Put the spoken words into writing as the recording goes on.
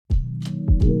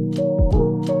It's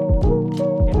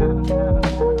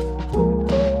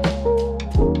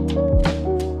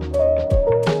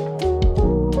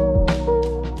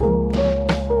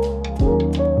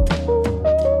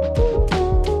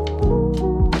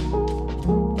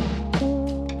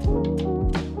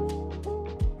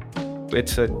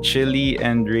a chilly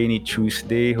and rainy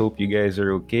Tuesday. Hope you guys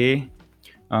are okay.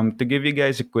 To give you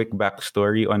guys a quick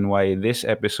backstory on why this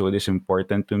episode is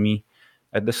important to me,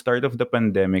 at the start of the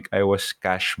pandemic, I was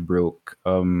cash broke.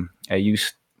 I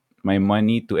used my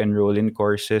money to enroll in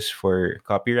courses for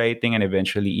copywriting and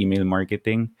eventually email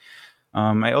marketing.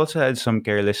 I also had some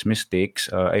careless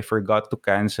mistakes. I forgot to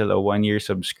cancel a 1 year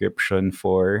subscription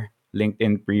for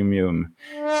LinkedIn Premium.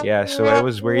 Yeah, so I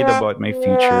was worried about my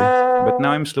future. But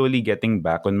now I'm slowly getting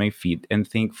back on my feet and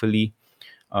thankfully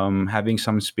having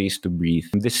some space to breathe.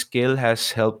 This skill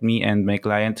has helped me and my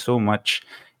client so much.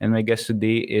 And my guest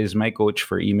today is my coach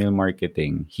for email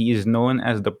marketing. He is known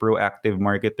as the proactive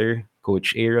marketer,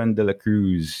 Coach Aaron De La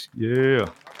Cruz. Yeah.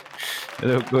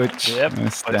 Hello, Coach. Yep.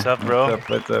 What's Kamusta? up, What's bro? up?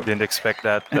 What's up? Didn't expect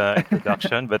that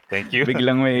introduction, but thank you.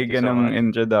 Biglang may Thank you so ganong much.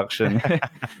 introduction.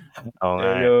 Oo nga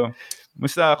eh. Pero,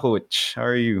 musta Coach? How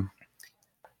are you?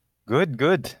 Good,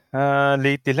 good.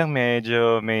 Lately lang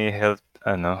medyo may health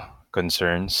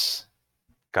concerns.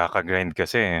 Kakagrind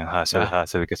kasi,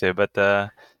 hustle kasi. But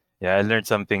yeah, I learned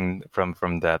something from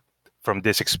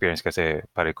this experience kasi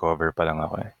pa-recover pa lang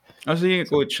ako eh. Sige,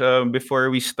 So, Coach. Before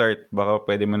we start, baka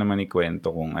pwede mo naman ikwento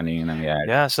kung ano yung nangyari.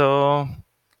 yeah, so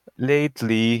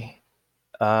lately,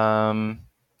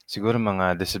 siguro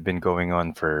this has been going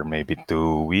on for maybe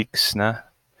 2 weeks na.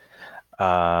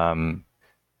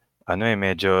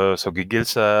 Medyo gigil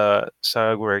sa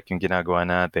work yung ginagawa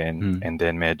natin and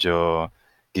then medyo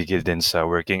gigil din sa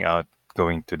working out,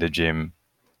 going to the gym.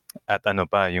 At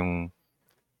yung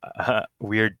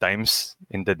weird times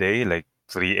in the day like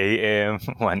 3 a.m.,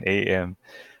 1 a.m.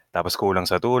 Tapos kulang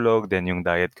sa tulog, then yung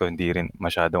diet ko hindi rin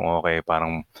masyadong okay,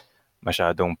 parang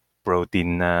masyadong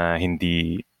protein na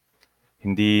hindi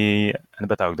ano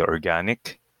ba tawag doon,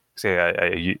 organic. Kasi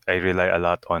I rely a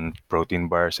lot on protein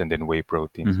bars and then whey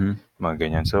protein. Mga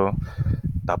ganyan. So,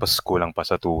 tapos kulang pa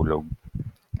sa tulog.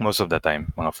 Most of the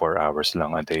time, mga 4 hours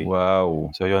lang a day.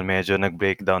 Wow. So yun, medyo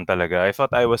nag-breakdown talaga. I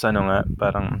thought I was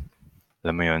parang,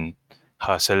 alam mo yun,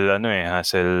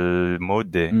 hustle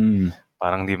mode eh.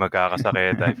 Parang di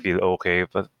magkakasakit, I feel okay.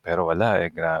 Pero wala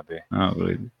grabe.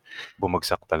 Okay.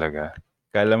 Bumagsak talaga.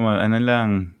 Kala mo,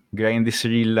 grind is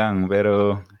real lang,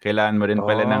 pero kailangan mo rin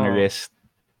pala ng rest.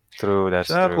 True,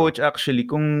 that's Sa true. Coach, actually,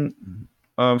 kung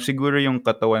siguro yung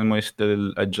katawan mo is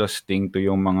still adjusting to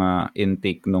yung mga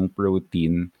intake ng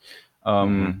protein,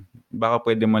 baka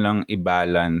pwede mo lang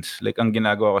i-balance. Like, ang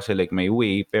ginagawa ko kasi like may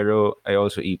whey, pero I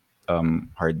also eat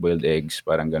hard-boiled eggs,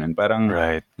 parang ganun. Parang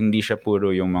Right. hindi siya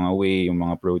puro yung mga whey, yung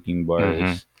mga protein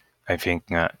bars. I think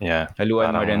nga, yeah.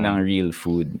 Haluan mo rin ng real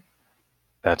food.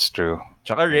 That's true.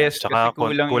 Tsaka rest, Tsaka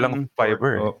kasi kulang yung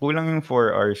fiber. Kulang yung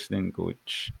 4 hours din,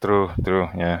 Coach. True,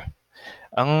 yeah.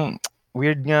 Ang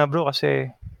weird nga, bro,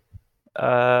 kasi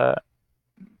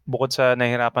bukod sa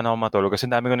nahihirapan ako matulog, kasi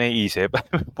dami ko naiisip,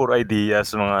 puro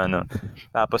ideas, mga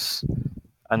Tapos,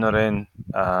 rin,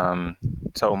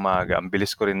 sa umaga, ang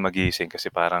bilis ko rin magising kasi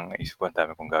parang naisip ko ang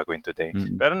dami kong gagawin today.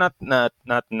 Pero not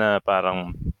na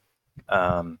parang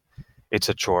it's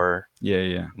a chore.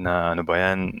 Yeah. Na ano ba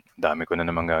yan, dami ko na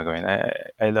naman gagawin.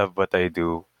 I love what I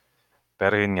do.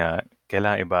 Pero yun nga,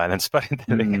 kailangan i-balance pa rin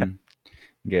talaga.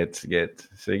 Gets.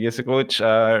 Sige, so Coach,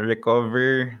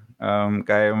 recover.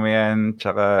 Kaya mo yan.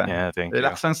 Tsaka, Yeah, thank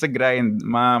relax you. lang sa grind.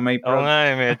 May Oo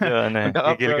nga medyo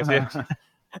gigil kasi.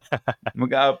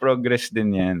 Mag-progress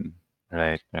din yan.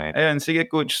 Right. Ayun, sige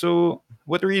Coach. So,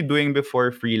 what were you doing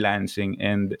before freelancing?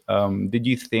 And did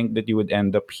you think that you would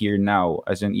end up here now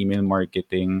as an email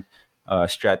marketing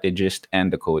strategist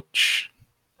and a coach?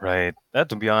 Right.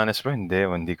 To be honest, bro,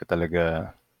 hindi ko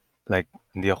talaga, like,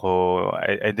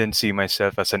 I didn't see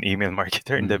myself as an email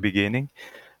marketer in the beginning.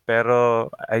 Pero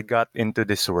I got into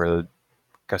this world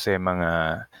kasi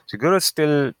siguro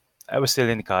I was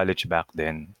still in college back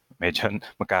then. Medyo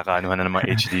magkakaanuhan na ng mga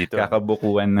age dito.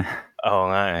 Kakabukuan na.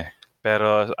 Oo nga eh.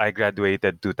 Pero I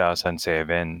graduated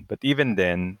 2007. But even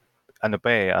then,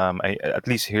 at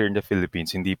least here in the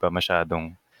Philippines, hindi pa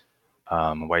masyadong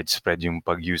widespread yung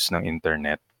pag-use ng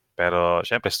internet. Pero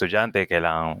syempre, estudyante,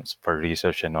 kailangan for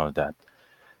research and all that.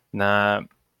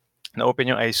 Na-open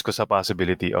yung eyes ko sa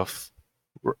possibility of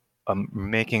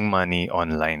making money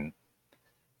online.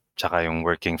 Tsaka yung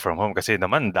working from home. Kasi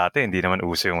naman, dati, hindi naman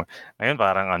uso yung... Ngayon,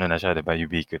 parang na siya, di ba?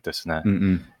 Ubiquitous na.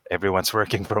 Everyone's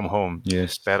working from home.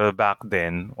 Yes. Pero back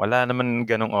then, wala naman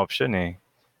ganong option eh.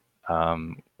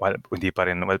 Hindi pa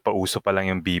rin, pauso pa lang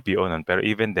yung BPO nun. Pero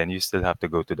even then, you still have to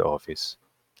go to the office.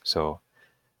 So,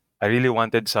 I really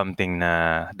wanted something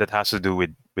that has to do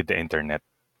with the internet.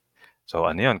 So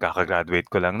ano yun,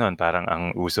 kaka-graduate ko lang noon. Parang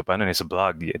ang uso pa noon is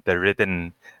blog, the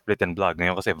written blog.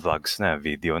 Ngayon kasi vlogs na,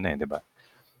 video na, di ba?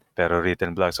 Pero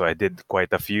written blog. So I did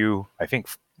quite a few, I think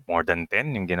more than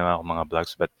 10 yung ginawa ko mga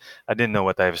blogs, but I didn't know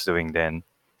what I was doing then.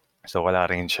 So wala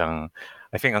rin siyang,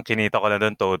 I think ang kinita ko lang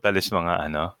doon total is mga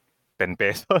 10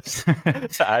 pesos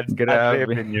sa ad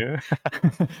revenue.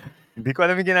 Hindi ko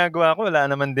alam yung ginagawa ko. Wala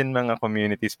naman din mga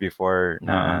communities before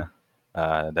na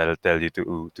that'll tell you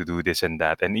to do this and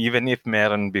that. And even if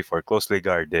meron before, closely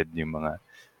guarded yung mga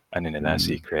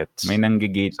secrets. May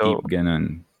nangge-gatekeep,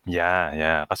 ganun.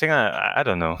 Yeah. Kasi nga, I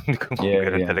don't know. Hindi ko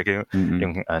ganun talaga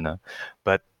yung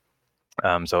But,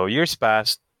 so years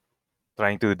passed,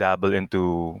 trying to dabble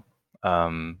into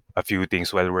a few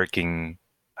things while working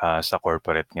sa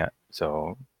corporate nga.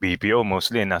 So, BPO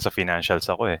mostly, nasa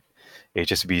financials ako eh.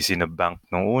 HSBC na bank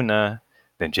nung una,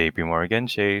 then JP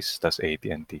Morgan Chase, tas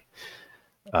AT&T.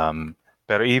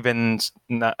 Pero even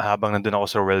habang nandun ako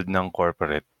sa world ng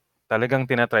corporate, talagang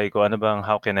tinatry ko,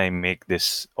 how can I make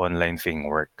this online thing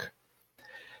work?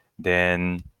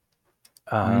 Then,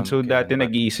 so dati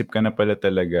nag-iisip ka na pala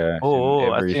talaga.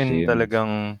 Oo, as in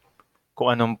talagang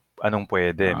kung anong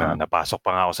pwede. Napasok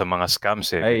pa nga ako sa mga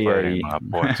scams before, mga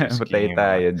Ponzi scheme. Patay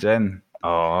tayo dyan.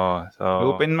 Oo.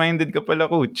 So, open-minded ka pala,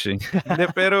 coach. Hindi,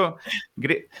 pero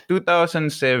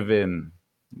 2007,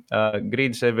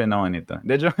 grade 7 ako nito.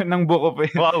 Nang buko pa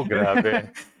yun. Wow, grabe.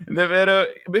 Hindi, pero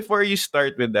before you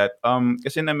start with that,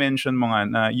 kasi na-mention mo nga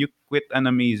na you quit an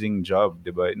amazing job, di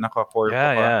ba? Naka-corpo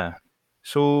ka. Yeah.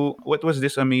 So, what was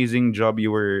this amazing job you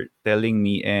were telling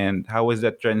me, and how was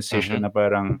that transition na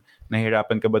parang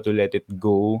nahirapan ka ba to let it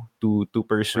go to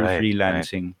pursue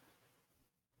freelancing? Right.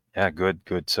 Yeah, good.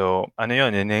 So,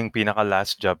 yun yung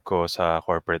pinaka-last job ko sa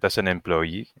corporate as an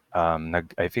employee.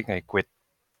 I think I quit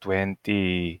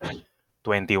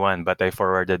 2021, but I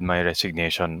forwarded my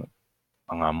resignation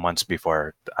mga months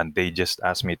before, and they just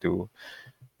asked me to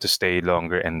stay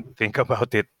longer and think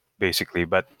about it, basically.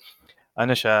 But I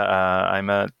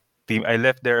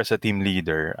left there as a team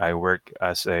leader. I work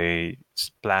as a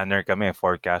planner kami,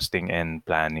 forecasting and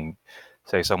planning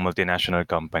sa isang multinational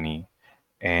company.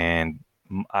 And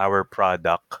our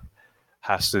product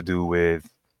has to do with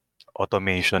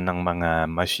automation ng mga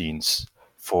machines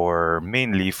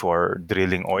mainly for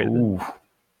drilling oil. Ooh.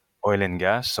 Oil and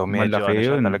gas. So medyo Malaki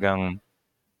siya yun. talagang,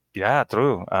 yeah,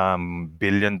 true.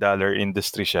 Billion-dollar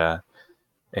industry siya.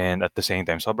 And at the same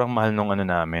time, sobrang mahal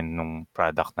nung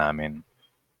product namin.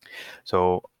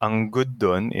 So, ang good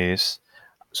dun is,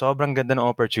 sobrang ganda ng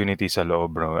opportunity sa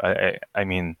loob, bro. I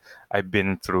mean, I've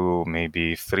been through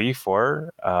maybe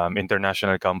 3-4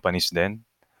 international companies din.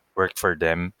 Worked for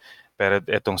them. Pero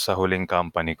itong sa huling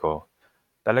company ko,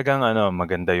 talagang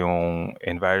maganda yung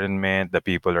environment, the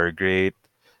people are great,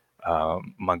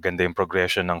 maganda yung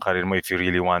progression ng career mo if you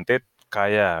really want it.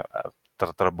 Kaya,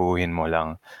 tatrabuhin mo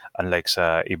lang. Unlike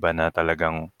sa iba na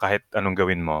talagang kahit anong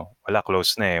gawin mo, wala,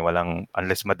 close na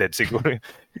unless ma-dead siguro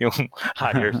yung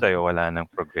hire sa'yo, wala nang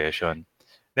progression.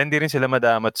 Then di rin sila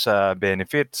madamat sa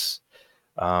benefits.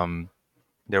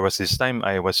 There was this time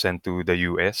I was sent to the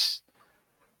US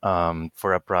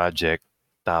for a project.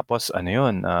 Tapos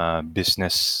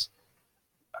business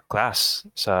class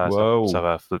sa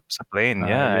plane.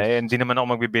 Yeah, hindi naman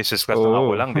ako magbi-business class ng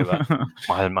ako lang, di ba?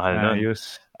 Mahal-mahal nun.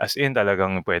 As in,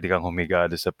 talagang pwede kang humiga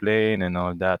sa plane and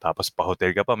all that. Tapos pa-hotel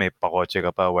ka pa, may pa-kotse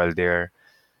ka pa while there.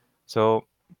 So,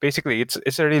 basically,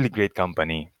 it's a really great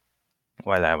company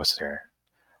while I was there.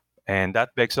 And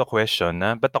that begs the question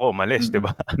na, ba't ako umalis, di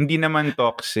ba? Hindi naman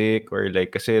toxic or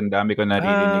kasi ang dami ko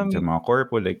naririnig sa mga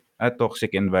corpo,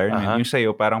 toxic environment. Yung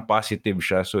sa'yo, parang positive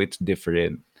siya, so it's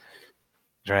different.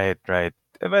 Right.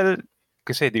 Well,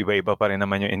 kasi di ba iba pa rin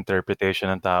naman yung interpretation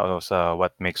ng tao sa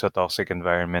what makes a toxic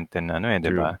environment and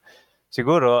di ba?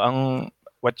 Siguro,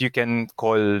 what you can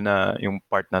call na yung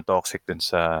part na toxic dun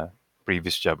sa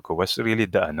previous job ko was really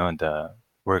the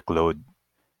workload.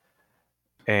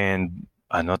 And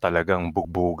talagang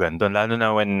bugbugan doon. Lalo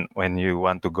na when you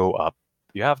want to go up,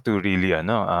 you have to really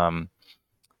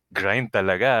grind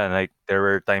talaga. Like, there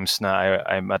were times na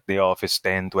I'm at the office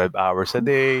 10, 12 hours a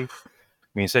day.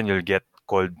 Minsan you'll get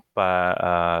called pa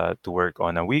to work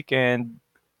on a weekend.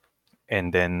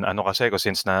 And then kasi ko,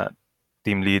 since na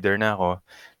team leader na ako,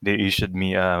 they issued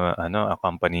me a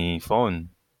company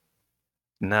phone.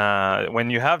 Na when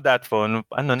you have that phone,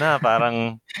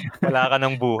 parang wala ka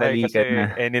ng buhay kasi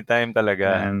anytime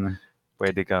talaga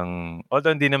pwede kang,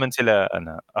 although hindi naman sila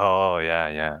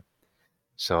yeah.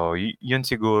 So, yun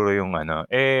siguro yung ano.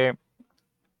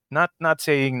 Not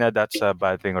saying na that's a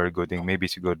bad thing or good thing. Maybe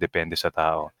siguro depende sa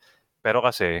tao. Pero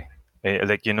kasi,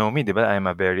 like you know me, di ba? I'm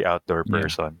a very outdoor Yeah.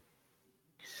 person.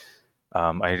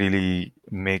 I really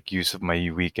make use of my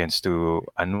weekends to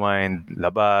unwind,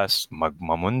 labas,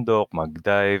 mamundok,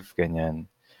 mag-dive, ganyan.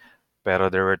 Pero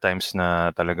there were times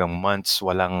na talagang months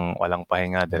walang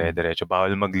pahinga, dire-diretso.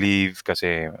 Bawal mag-leave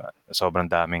kasi sobrang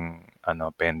daming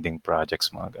pending projects,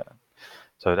 mga ganun.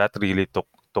 So that really took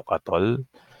a toll.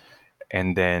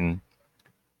 And then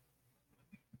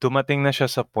dumating na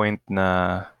siya sa point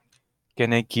na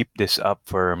can I keep this up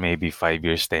for maybe 5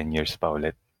 years, 10 years pa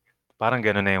ulit? Parang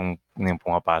gano'n na yung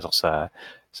pumapasok sa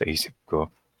isip ko.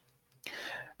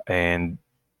 And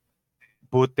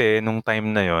buti nung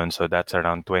time na yon, so that's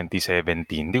around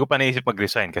 2017. Hindi ko pa naisip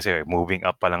mag-resign kasi moving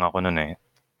up pa lang ako noon eh.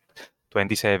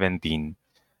 2017,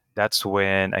 that's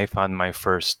when I found my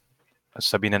first,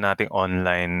 sabihin na nating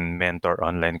online mentor,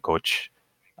 online coach,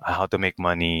 how to make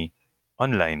money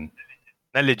online.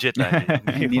 Na legit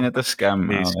hindi Hindi na to scam.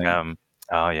 hindi Okay. scam.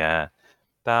 Oh yeah.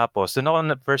 Tapos, doon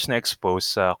ako first na-expose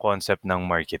sa concept ng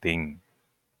marketing.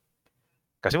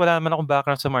 Kasi wala naman akong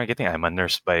background sa marketing. I'm a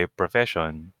nurse by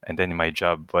profession. And then my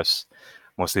job was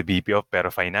mostly BPO pero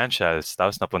financials.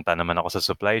 Tapos napunta naman ako sa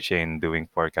supply chain doing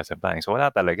forecast and planning. So wala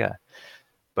talaga.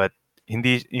 But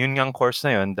hindi, yun ngang course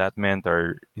na yun, that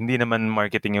mentor, hindi naman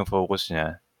marketing yung focus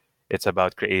niya. It's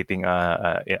about creating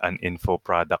an info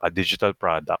product, a digital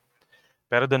product.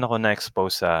 Pero doon ako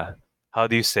na-expose sa how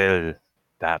do you sell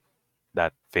that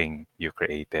that thing you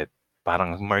created.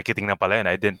 Parang marketing na pala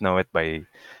yun. I didn't know it by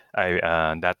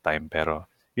that time. Pero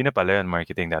yun na pala yun,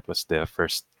 marketing. That was the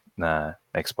first na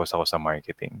expose ako sa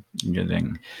marketing.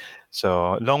 Galing.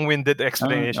 So, long-winded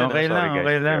explanation. Okay Sorry lang, guys.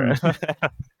 okay lang.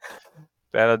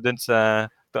 Pero dun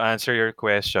to answer your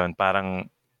question, parang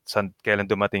kailan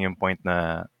dumating yung point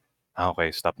na,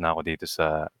 okay, stop na ako dito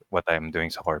sa what I'm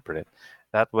doing sa corporate.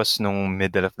 That was nung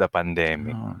middle of the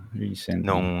pandemic.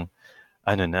 Recently.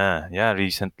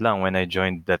 Recent lang when I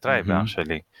joined the tribe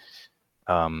actually.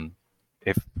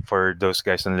 If for those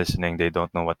guys na listening, they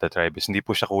don't know what the tribe is. Hindi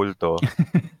po siya kulto.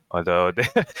 Although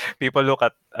people look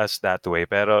at us that way,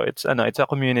 pero it's a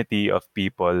community of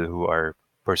people who are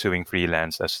pursuing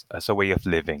freelance as a way of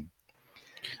living.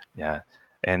 Yeah.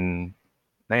 And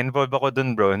na-involve ako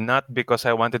dun, bro, not because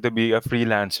I wanted to be a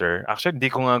freelancer. Actually, di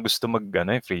ko nga gusto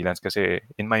freelance kasi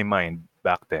in my mind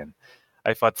back then,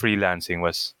 I thought freelancing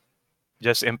was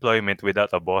just employment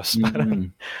without a boss.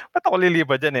 Parang, ba't ako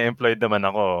liliba dyan eh? Employed naman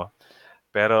ako.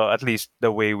 Pero at least the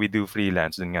way we do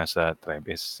freelance dun nga sa tribe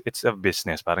is, it's a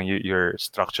business. Parang you're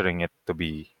structuring it to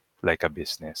be like a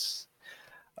business.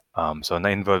 So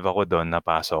na-involve ako doon,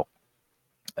 napasok.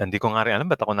 Hindi ko nga rin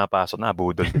alam ba't ako napasok,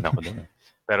 nabudol din ako doon.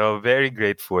 Pero very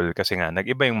grateful kasi nga,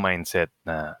 nag-iba yung mindset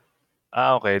na,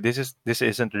 okay, this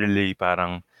isn't really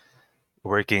parang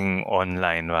working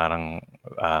online. Parang,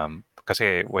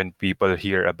 kasi when people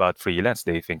hear about freelance,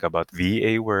 they think about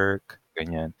VA work,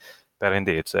 ganyan. Pero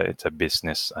hindi, it's a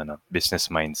business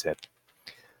mindset.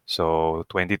 So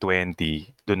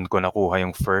 2020, dun ko nakuha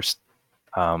yung first,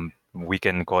 we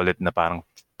can call it na parang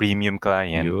premium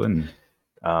client.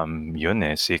 Yun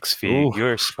 6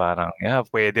 figures. Parang,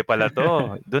 pwede pala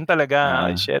to. Doon talaga,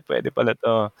 shit, pwede pala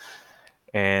to.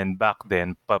 And back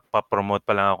then, pa-promote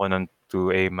pa lang ako nun to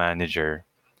a manager.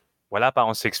 Wala pa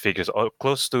akong 6 figures, or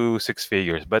close to 6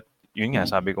 figures. But yun nga,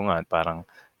 sabi ko nga, parang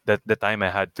the time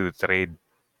I had to trade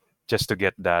just to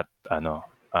get that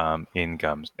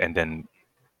income. And then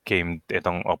came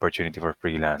itong opportunity for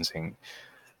freelancing.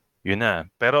 Yun na.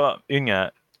 Pero yun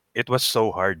nga, it was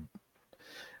so hard.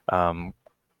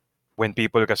 When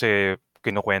people kasi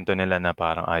kinukwento nila na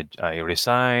parang I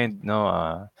resigned, no,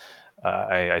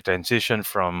 I transitioned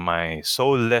from my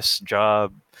soulless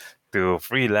job to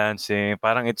freelancing.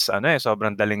 Parang it's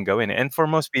sobrang daling gawin. And for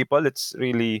most people, it's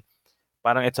really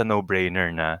parang it's a no-brainer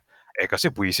na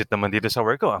kasi buwisit naman dito sa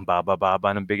work ko. Ang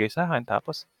baba-baba ng bigay sa akin.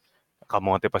 Tapos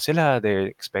kamote pa sila. They're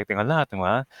expecting a lot.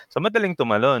 Diba? So madaling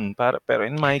tumalon. Pero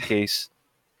in my case,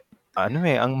 ang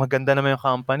maganda naman yung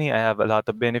company. I have a lot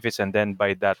of benefits. And then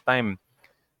by that time,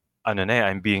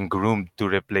 I'm being groomed to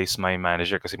replace my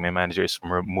manager kasi my manager is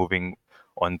moving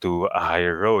on to a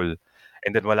higher role.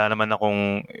 And then wala naman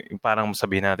akong, parang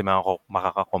sabihin natin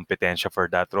makakakompetensya for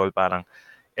that role. Parang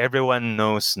everyone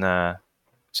knows na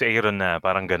si Aaron na,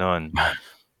 parang ganon.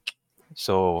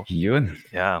 So, yun.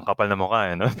 Yeah, ang kapal na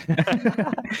mukha, no?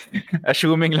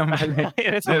 Assuming lang pala.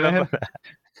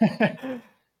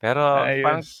 Pero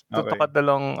parang to cut the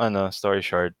long story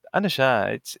short,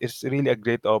 siya, it's really a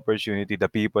great opportunity. The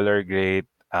people are great.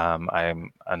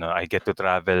 I get to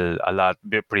travel a lot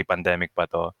pre-pandemic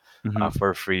pa to.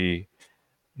 for free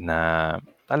na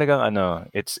talagang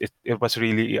it was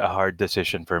really a hard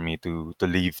decision for me to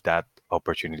leave that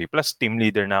opportunity. Plus, team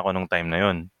leader na ako nung time na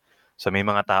yon. So, may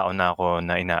mga tao na ako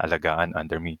na inaalagaan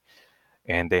under me.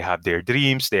 And they have their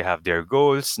dreams, they have their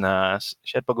goals na,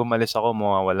 shit, pag umalis ako,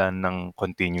 mawawalan ng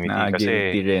continuity. Na-guilty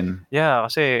Kasi, rin.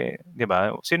 kasi, di ba,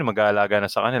 sino mag-aalaga na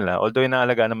sa kanila? Although,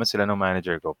 inaalaga naman sila ng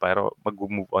manager ko, pero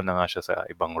mag-move on na nga siya sa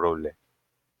ibang role eh.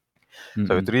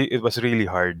 So, it was really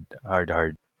hard.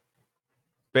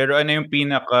 Pero ano yung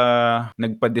pinaka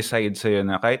nagpa-decide sa'yo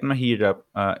na kahit mahirap,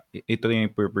 ito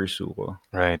yung pursue ko?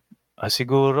 Right.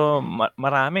 Siguro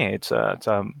marami. It's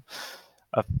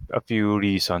a few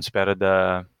reasons, pero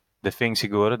the thing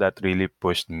siguro that really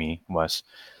pushed me was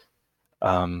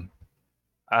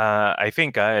I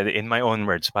think in my own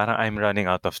words, parang I'm running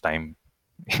out of time.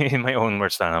 In my own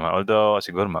words lang naman. Although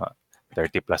siguro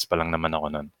 30 plus pa lang naman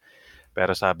ako nun.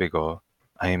 Pero sabi ko,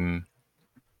 I'm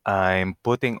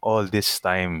putting all this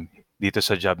time dito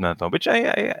sa job na to, which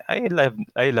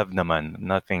I love naman.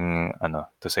 Nothing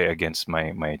to say against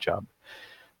my job.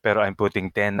 Pero I'm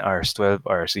putting 10 hours, 12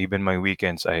 hours, even my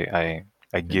weekends I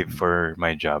give for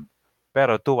my job.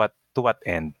 Pero to what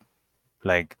end?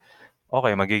 Like,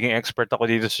 okay, magiging expert ako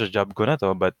dito sa job ko na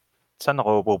to, but saan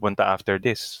ako pupunta after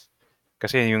this?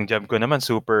 Kasi yung job ko naman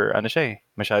super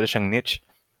masyado siyang niche.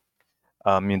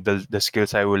 The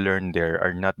skills I will learn there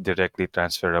are not directly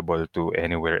transferable to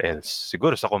anywhere else.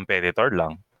 Siguro sa competitor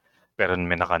lang. Pero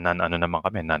may naman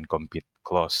kami, non-compete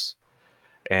clause.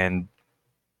 And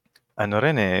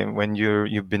when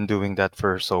you've been doing that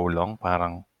for so long,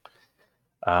 parang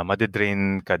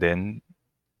madidrain ka din.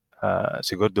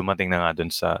 Siguro dumating na nga dun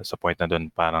sa point na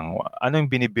dun, parang ano yung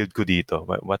binibuild ko dito?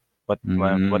 What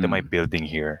am I building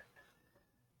here?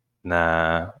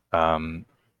 Na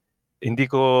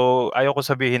ayoko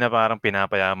sabihin na parang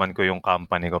pinapayaman ko yung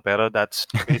company ko, pero that's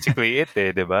basically it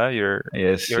di ba? You're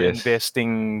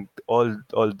investing all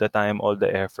the time, all the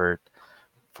effort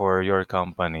for your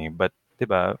company. But di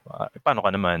ba, paano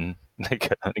ka naman? Like,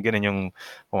 ganun yung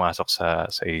pumasok sa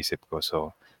isip ko.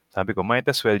 So, sabi ko, might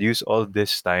as well use all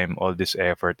this time, all this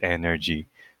effort, energy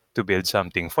to build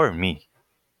something for me.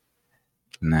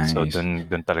 Nice. So, dun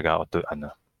talaga ako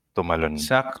tumalon.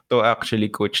 Sakto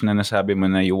actually, Coach, na nasabi mo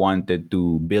na you wanted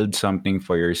to build something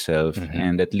for yourself.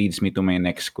 And that leads me to my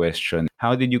next question.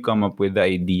 How did you come up with the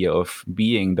idea of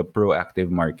being the proactive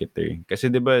marketer?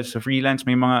 Kasi diba, sa freelance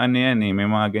may mga may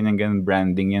mga ganyan-ganyan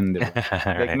branding yan, diba?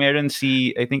 Like meron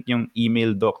I think yung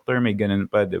email doctor, may ganun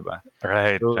pa, diba?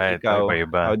 Right, so, right. Ikaw,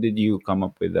 Iba-iba. how did you come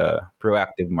up with a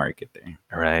proactive marketer?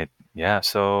 Right. Yeah,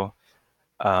 so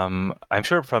I'm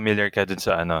sure familiar ka dun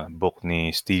sa book ni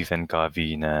Stephen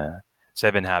Covey na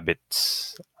 7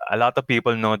 Habits. A lot of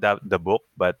people know the book,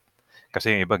 but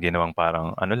kasi yung iba ginawang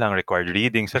parang lang, required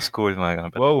reading sa school. Mga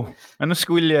ganun. Wow! Ano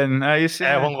school yan? Ayos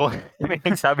yan. Ewan ko. May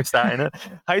nagsabi sa akin.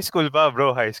 High school pa,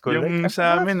 bro. High school. Yung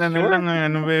sa amin, lang,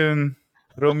 ano ba yun?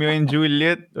 Romeo and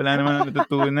Juliet. Wala naman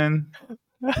natutunan.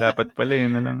 Dapat pala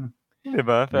yun na lang.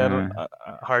 Diba? Pero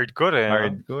hardcore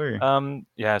Hardcore.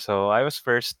 Yeah, so I was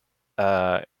first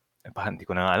hindi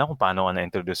ko na alam kung paano ako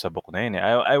na-introduce sa book na yun.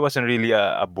 I wasn't really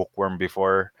a bookworm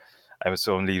before. I was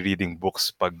only reading books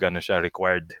pag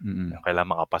required. Kailangan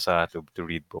makapasa to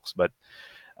read books. But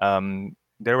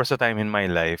there was a time in my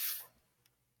life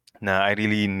na I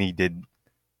really needed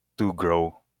to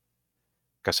grow.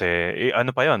 Kasi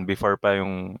pa yon before pa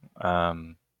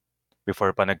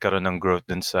nagkaroon ng growth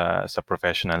dun sa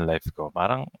professional life ko.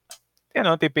 Parang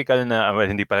typical na, well,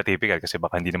 hindi pala typical kasi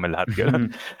baka hindi naman lahat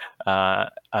gano'n.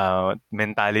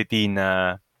 Mentality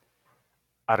na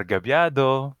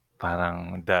argabyado,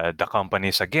 parang the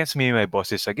company is against me, my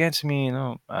boss is against me,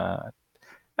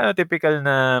 typical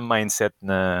na mindset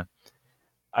na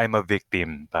I'm a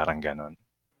victim, parang gano'n.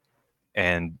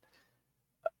 And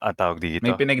tawag dito.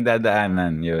 May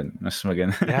pinagdadaanan yun. Mas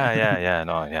maganda. Yeah.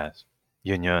 No, yes.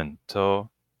 Yun. So,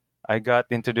 I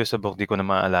got introduced sa book, di ko na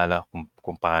maalala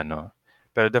kung paano.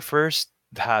 Pero the first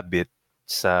habit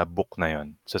sa book na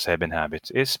yon, sa 7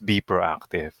 Habits, is be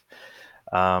proactive.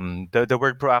 The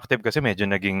word proactive kasi medyo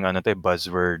naging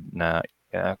buzzword na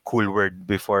cool word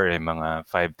before mga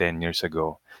 5-10 years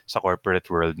ago sa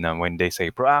corporate world, na when they say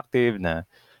proactive na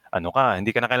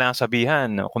hindi ka na kailangan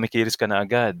sabihan, kumikilos ka na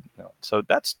agad. So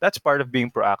that's part of being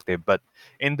proactive. But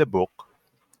in the book,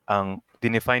 ang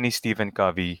dinefine ni Stephen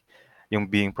Covey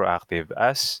yung being proactive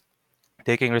as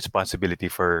taking responsibility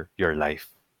for your life.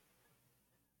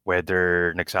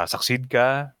 Whether nagsasucceed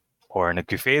ka or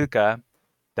nag-fail ka,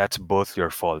 that's both your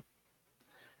fault.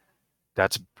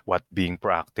 That's what being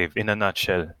proactive in a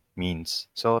nutshell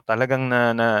means. So talagang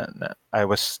I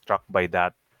was struck by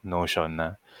that notion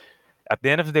na At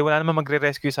the end of the day, wala naman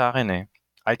magre-rescue sa akin eh.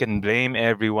 I can blame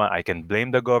everyone. I can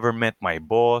blame the government, my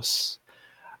boss,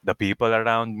 the people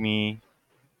around me,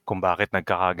 kung bakit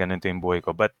nagkakaganito yung buhay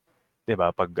ko. But, di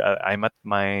ba, pag I'm at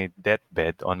my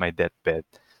deathbed, on my deathbed,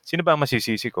 sino ba ang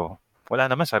masisisi ko? Wala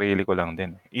naman, sarili ko lang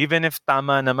din. Even if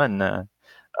tama naman na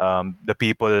the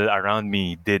people around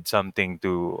me did something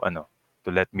to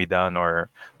let me down or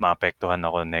maapektuhan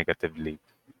ako negatively.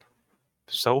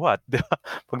 So what? Di ba?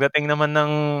 Pagdating naman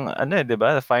ng di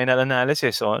ba, final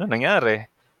analysis, ano nangyari?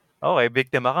 Okay,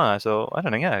 biktima ka nga. So,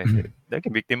 ano nangyari?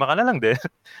 Biktima ka na lang din.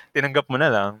 Tinanggap mo na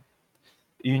lang.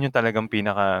 Yun yung talagang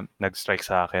pinaka nag-strike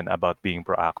sa akin about being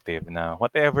proactive na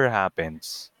whatever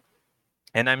happens.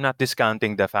 And I'm not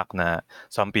discounting the fact na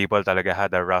some people talaga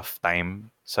had a rough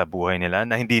time sa buhay nila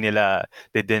na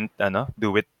they didn't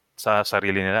do it sa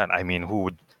sarili nila. I mean, who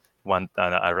would want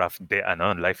a rough day,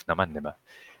 life naman, di ba?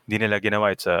 Hindi nila ginawa.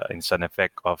 It's an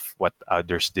effect of what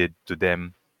others did to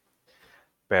them.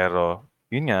 Pero,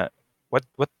 yun nga, what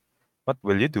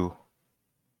will you do?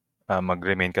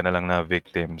 Mag-remain ka na lang na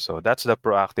victim. So, that's the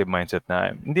proactive mindset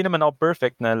na, hindi naman ako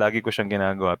perfect na lagi ko siyang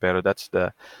ginagawa, pero that's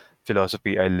the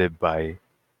philosophy I live by.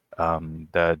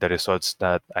 The results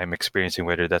that I'm experiencing,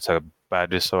 whether that's a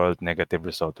bad result, negative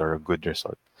result, or a good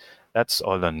result, that's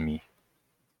all on me.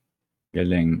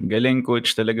 Galing. Galing,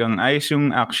 coach. Talagang ayos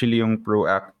yung actually yung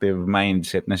proactive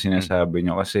mindset na sinasabi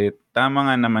nyo. Kasi tama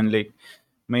nga naman, like,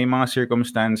 may mga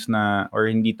circumstance na or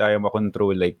hindi tayo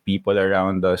makontrol, like people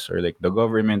around us or like the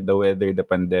government, the weather, the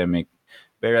pandemic.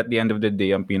 Pero at the end of the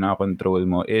day, ang pinaka-control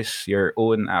mo is your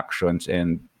own actions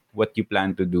and what you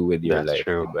plan to do with your That's life.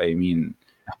 true. Diba? I mean,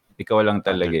 ikaw lang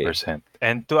talaga 100%.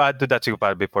 And to add to that,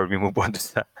 siguro before we move on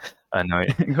sa,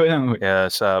 Ikaw lang.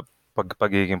 sa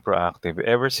pagiging proactive,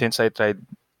 ever since I tried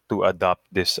to adopt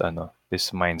this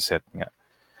mindset nga,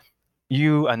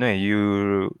 you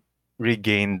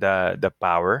regain the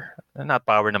power, not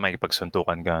power na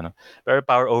makipagsuntukan ka, pero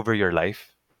power over your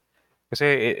life.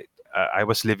 Kasi I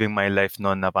was living my life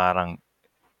noon na parang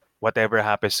whatever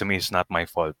happens to me is not my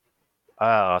fault.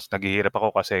 Naghihirap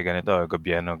ako kasi ganito,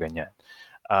 gobyerno, ganyan.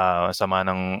 Sama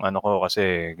ng ko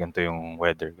kasi ganito yung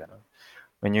weather, gano'n.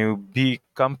 When you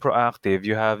become proactive,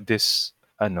 you have this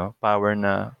power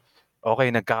na, okay,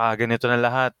 nagkakaganito na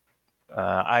lahat.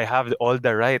 I have all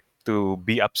the right to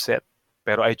be upset,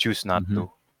 pero I choose not to.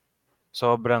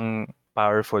 Sobrang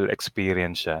powerful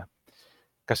experience siya.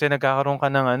 Kasi nagkakaroon ka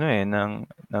ng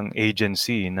ng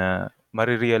agency na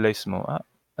marirealize mo,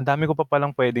 ang dami ko pa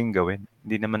palang pwedeng gawin.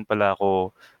 Hindi naman pala ako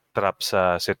trap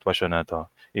sa sitwasyon na to.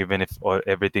 Even if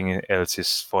everything else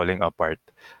is falling apart,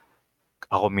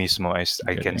 ako mismo,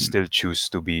 I can still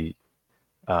choose to be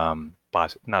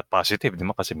not positive, di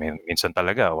ba? Kasi minsan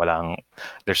talaga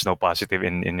there's no positive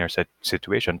in your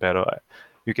situation, pero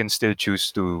you can still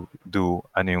choose to do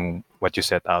what you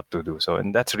set out to do. So,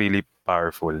 and that's really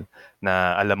powerful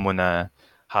na alam mo na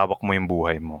hawak mo yung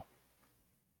buhay mo.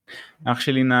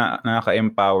 Actually,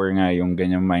 nakaka-empower nga yung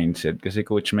ganyang mindset. Kasi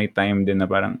coach, may time din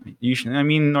na parang,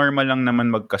 normal lang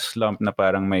naman magka-slump na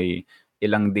parang may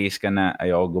ilang days ka na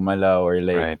ayoko gumalaw or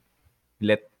like,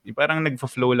 parang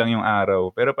nagfo-flow lang yung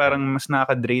araw. Pero parang mas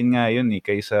nakaka-drain nga yun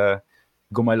kaysa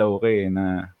gumalaw ka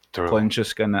na True.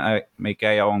 Conscious ka na may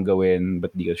kaya akong gawin,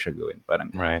 but di ka siya gawin.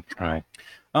 Parang, right.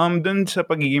 Dun sa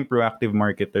pagiging proactive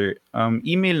marketer,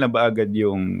 email na ba agad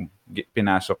yung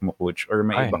pinasok mo, coach? Or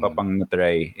may iba ka pang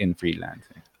na-try in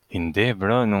freelancing? Hindi,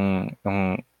 bro. Nung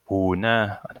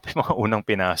una, ano pa yung mga unang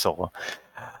pinasok ko?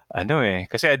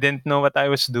 Kasi I didn't know what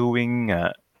I was doing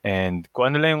nga. And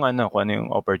kung ano lang yung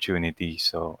opportunity.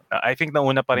 So, I think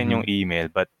nauna pa rin yung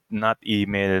email, but not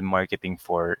email marketing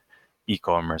for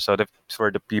e-commerce. So,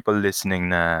 for the people listening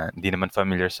na hindi naman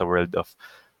familiar sa world of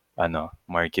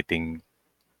marketing,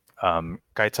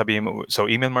 kahit sabihin mo, so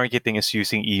email marketing is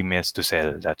using emails to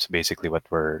sell. That's basically what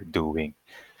we're doing.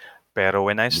 Pero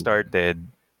when I started,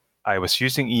 I was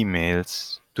using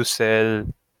emails to sell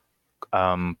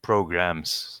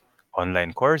programs,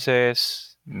 online courses,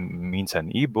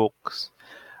 minsan ebooks.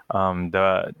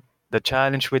 The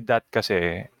challenge with that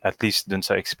kasi, at least dun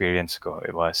sa experience ko,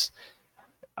 it was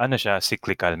siya,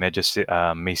 cyclical, medyo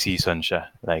may season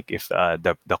siya. Like if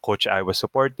the coach I was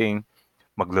supporting,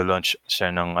 maglo-launch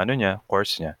siya ng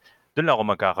course niya, doon lang ako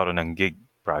magkakaroon ng gig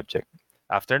project.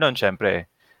 After nun, syempre,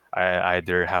 I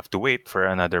either have to wait for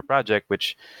another project,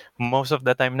 which most of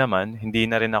the time naman, hindi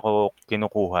na rin ako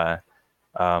kinukuha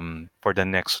for the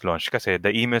next launch. Kasi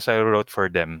the emails I wrote for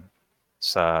them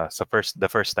the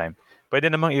first time, pwede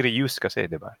namang i-reuse kasi,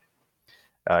 di ba?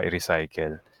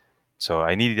 I-recycle. So,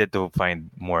 I needed to find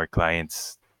more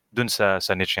clients dun sa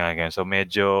niche nga ganyan. So,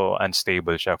 medyo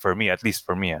unstable siya for me, at least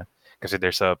for me. Kasi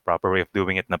there's a proper way of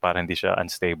doing it na parang hindi siya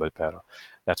unstable, pero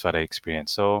that's what I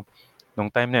experienced. So, nung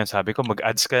time na yun, sabi ko,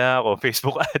 mag-ads kaya ako,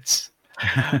 Facebook ads.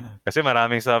 Kasi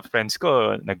maraming sa friends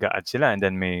ko, nag-ads sila, and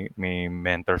then may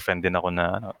mentor friend din ako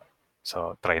na, ano,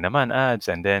 so try naman ads,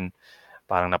 and then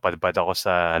parang napadpad ako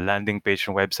sa landing page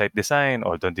ng website design,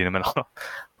 although hindi naman ako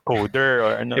coder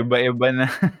or ano. Iba-iba na.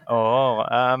 Oo.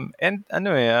 And ano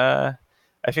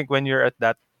I think when you're at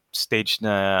that stage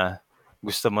na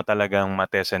gusto mo talagang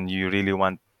matest and you really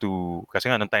want to, kasi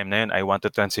nga nung time na yun, I want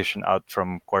to transition out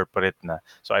from corporate na.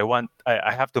 So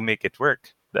I have to make it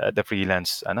work, the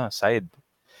freelance side.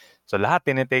 So lahat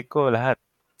tinitake ko, lahat.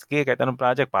 Sige, kahit anong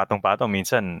project, patong-patong.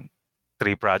 Minsan,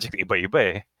 3 project, iba-iba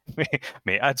eh.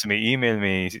 May ads, may email,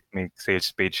 may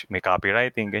sales page, may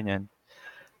copywriting, ganyan.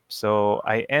 So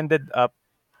I ended up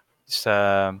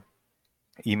sa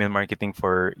email marketing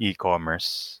for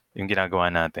e-commerce, yung ginagawa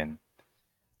natin.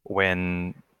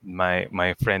 When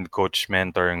my friend coach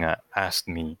mentor nga asked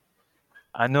me,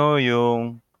 ano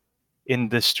yung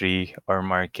industry or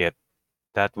market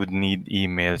that would need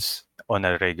emails on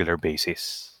a regular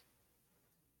basis?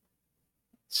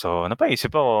 So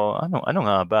napaisip ako, ano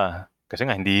nga ba? Kasi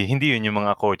nga hindi yun yung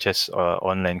mga coaches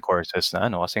online courses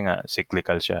na kasi nga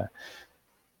cyclical siya.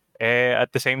 At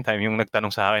the same time, yung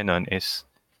nagtanong sa akin nun is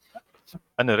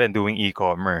doing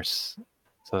e-commerce.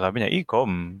 So sabi niya,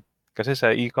 e-com. Kasi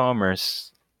sa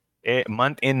e-commerce,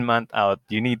 month in, month out,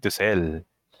 you need to sell.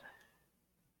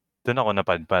 Doon ako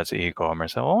napadpad sa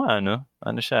e-commerce. Oo nga,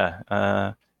 ano siya,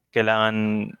 kailangan,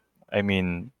 I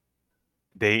mean,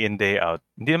 day in, day out.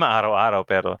 Hindi naman araw-araw,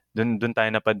 pero doon tayo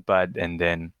napadpad, and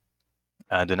then,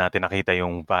 doon natin nakita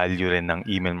yung value rin ng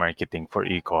email marketing for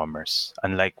e-commerce.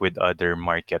 Unlike with other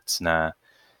markets na,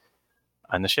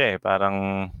 siya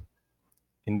parang,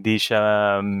 hindi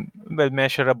siya,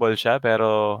 measurable siya,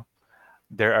 pero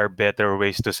there are better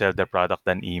ways to sell the product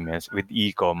than emails. With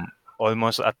e-com,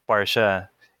 almost at par siya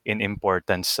in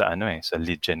importance sa sa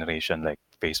lead generation, like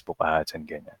Facebook ads and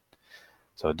ganyan.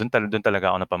 So doon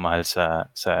talaga ako napamahal sa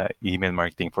email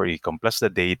marketing for e-com, plus the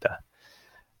data.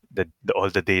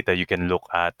 All the data you can look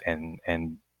at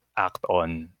and act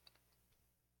on.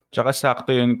 Tsaka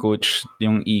sakto yun, coach,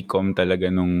 yung e-com talaga.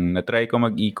 Nung na-try ko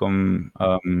mag-e-com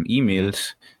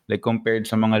emails, like compared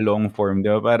sa mga long form,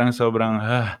 di ba? Parang sobrang,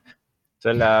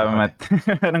 salamat.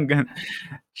 Parang ganun.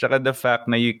 Tsaka the fact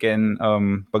na you can,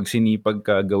 pag sinipag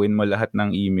ka, gawin mo lahat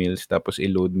ng emails, tapos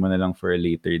i-load mo na lang for a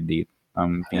later date.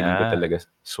 Feeling ko talaga,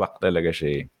 swak talaga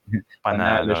siya eh.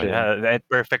 Panalo Panalo. siya. Yeah,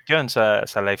 perfect yun sa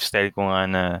lifestyle ko nga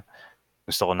na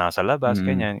gusto ko nasa labas,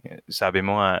 ganyan. Sabi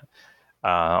mo nga,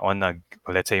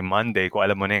 let's say Monday, kung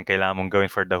alam mo na yung kailangan mong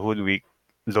gawin for the whole week,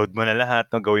 load mo na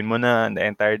lahat, gawin mo na the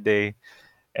entire day,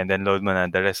 and then load mo na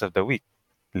the rest of the week.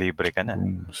 Libre ka na.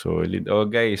 Solid. Oh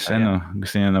guys, Ayan.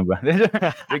 gusto niyo na ba?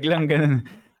 Biglang ganun.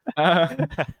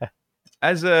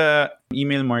 As a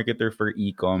email marketer for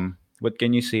e-com, what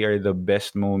can you say are the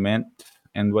best moment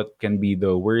and what can be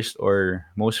the worst or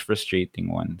most frustrating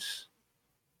ones?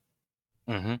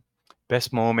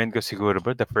 Best moment ko siguro,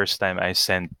 bro, the first time I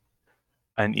sent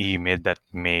an email that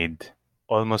made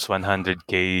almost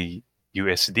 100K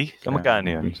USD. So magkano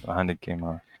yun? So 100K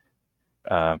mga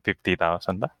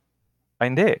 50,000 ba?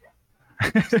 Hindi.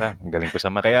 Basta, galing ko sa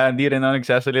mata. Kaya hindi rin ako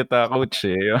nagsasalita, coach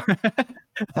eh.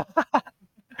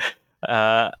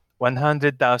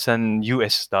 100,000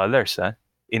 US dollars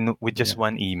with just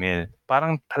one email.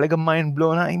 Parang talaga mind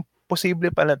blown na, imposible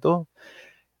pala to.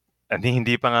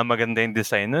 Hindi pa nga maganda yung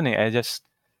design nun eh. I just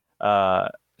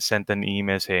sent an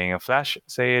email saying a flash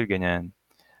sale, ganyan.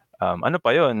 Ano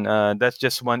pa yun? That's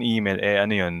just one email.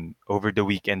 Ano yun? Over the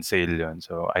weekend sale yun.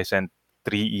 So, I sent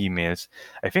 3 emails.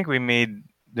 I think we made,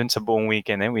 dun sa buong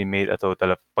weekend we made a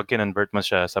total of, pag kinonvert mo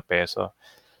siya sa peso,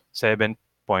 7.5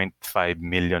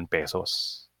 million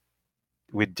pesos.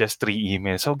 With just 3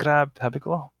 emails. So, sabi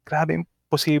ko, grabe,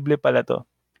 imposible pala to.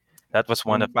 That was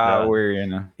one of power,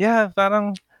 the... Yeah,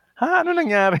 parang, ano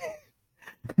nangyari?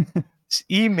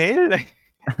 Email?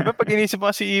 Diba pag inisip mo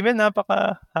kasi email,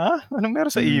 anong meron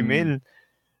sa email?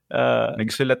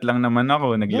 Nagsulat lang naman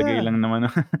ako, naglagay lang naman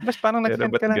ako. Mas parang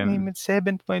nag-send ka lang email,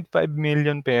 7.5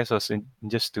 million pesos in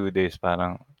just 2 days,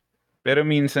 parang. Pero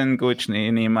minsan, coach,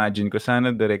 na-imagine ko,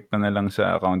 sana direkta na lang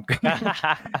sa account ko.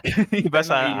 Diba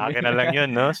sa akin na lang yun,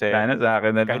 no? Sana sa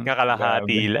akin na lang. Kahit nga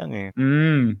kalahati lang eh.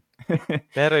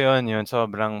 Pero yun,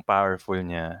 sobrang powerful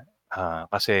niya.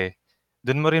 Kasi,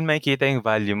 dun mo rin makikita yung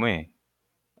value mo eh.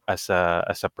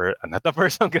 Not a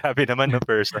person, grabe naman na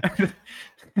person.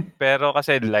 Pero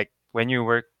kasi like, when you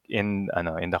work in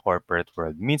the corporate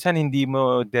world, minsan hindi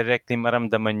mo directly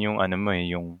maramdaman yung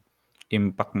yung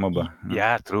impact mo ba?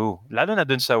 Yeah, true. Lalo na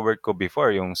dun sa work ko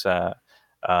before, yung sa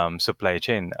supply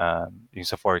chain, yung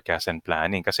sa forecast and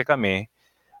planning. Kasi kami,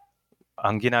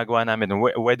 ang ginagawa namin,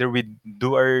 whether we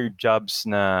do our jobs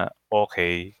na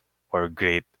okay or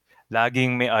great,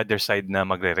 laging may other side na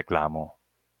magrereklamo.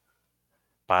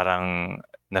 Parang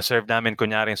na-serve namin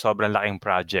kunyari sobrang laking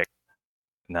project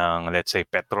ng let's say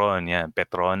Petron, yan,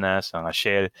 Petronas, mga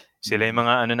Shell. Sila yung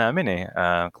mga ano namin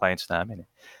clients namin.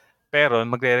 Pero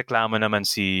magrereklamo naman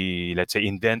si let's say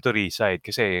inventory side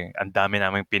kasi ang dami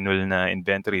naming pinul na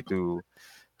inventory to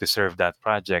serve that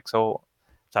project. So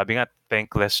sabi nga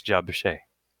thankless job siya eh.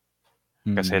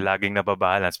 Kasi laging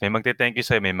nababalance. May magte-thank you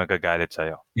sa'yo, may magagalit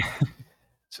sa'yo.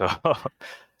 So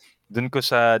dun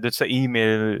sa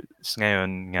emails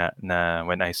ngayon nga na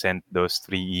when I sent those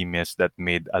 3 emails that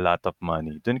made a lot of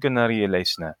money, dun ko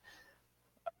na-realize na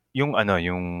yung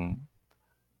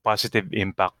positive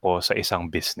impact ko sa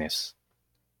isang business.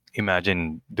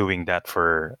 Imagine doing that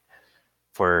for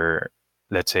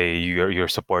let's say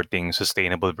you're supporting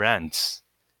sustainable brands.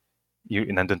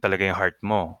 Nandun talaga yung heart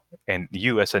mo. And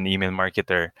you as an email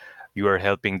marketer, you are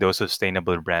helping those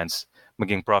sustainable brands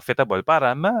maging profitable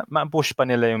para ma-push pa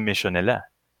nila yung mission nila.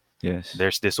 Yes.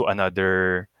 There's this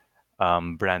another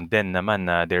brand din naman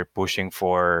na they're pushing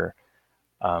for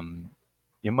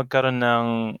yung magkaroon ng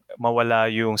mawala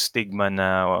yung stigma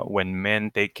na when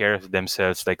men take care of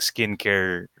themselves like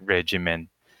skincare regimen,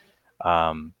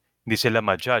 hindi sila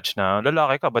ma-judge na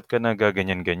lalaki ka, ba't ka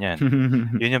nagaganyan-ganyan?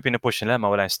 Yun yung pinupush nila,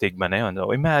 mawala yung stigma na yun.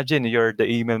 So imagine you're the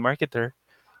email marketer,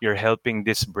 you're helping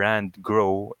this brand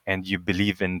grow and you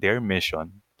believe in their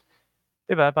mission.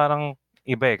 Diba? Parang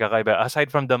iba kakaiba.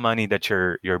 Aside from the money that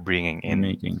you're bringing in.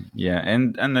 Yeah,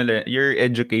 and you're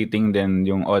educating then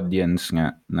yung audience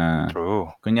nga na True.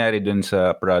 Kunyari dun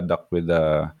sa product with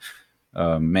the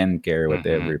men care,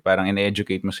 whatever. Parang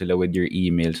ina-educate mo sila with your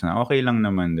emails na okay lang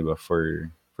naman, di ba, for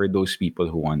those people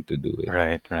who want to do it.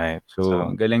 Right.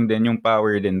 So galing din yung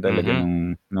power din talaga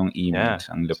nung emails.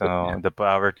 Yeah. Ang lupit niya. The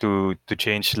power to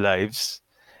change lives.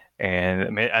 And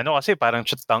may kasi parang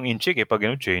tongue-in-cheek pag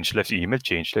change lives, email,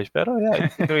 change lives. Pero yeah,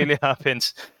 it really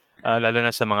happens. Lalo na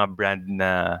sa mga brand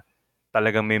na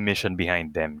talagang may mission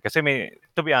behind them. Kasi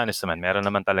to be honest naman, meron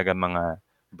naman talaga mga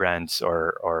brands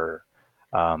or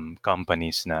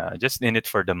companies na just in it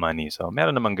for the money. So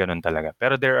meron naman ganun talaga.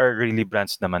 Pero there are really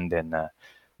brands naman din na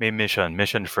may mission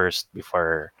first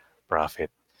before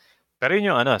profit. Pero yun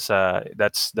yung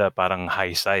that's the parang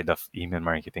high side of email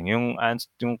marketing. Yung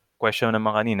question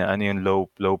naman kanina, ano yung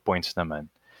low points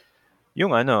naman? Yung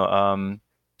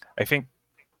I think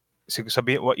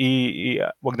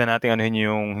wag na nating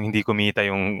yung hindi kumita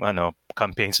yung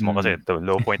campaigns mo kasi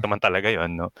low point naman talaga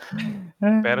yun, no?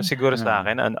 Pero siguro sa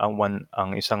akin ang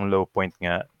isang low point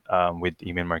nga with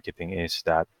email marketing is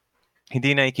that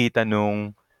hindi nakikita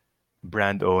nung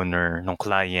brand owner, nung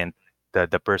client,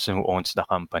 the person who owns the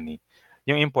company,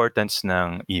 yung importance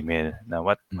ng email na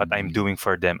what I'm doing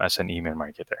for them as an email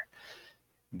marketer.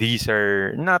 These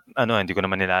are not hindi ko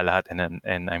naman nilalahat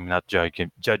and I'm not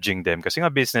judging them kasi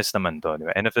nga business naman to, di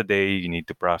ba? End of the day, you need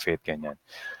to profit, ganyan.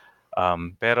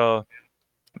 Pero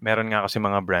meron nga kasi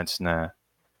mga brands na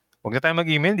wag na tayo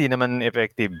mag-email, di naman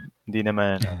effective, hindi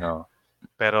naman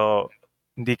pero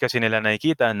hindi kasi nila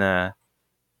nakikita na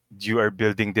you are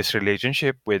building this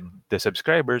relationship with the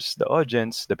subscribers, the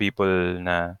audience, the people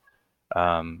na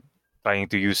trying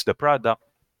to use the product.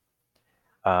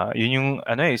 Yun yung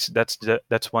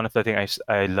that's one of the things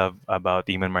I love about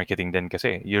email marketing din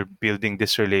kasi you're building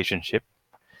this relationship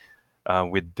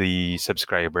with the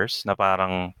subscribers na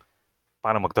parang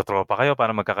magtotropa kayo,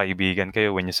 parang magkakaibigan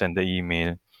kayo when you send the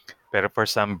email. Pero for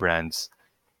some brands,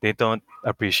 they don't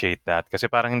appreciate that kasi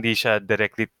parang hindi siya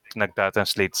directly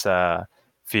nagtatranslate sa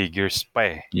figures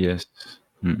pa eh. Yes.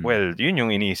 Well, yun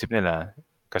yung iniisip nila.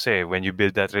 Kasi when you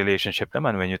build that relationship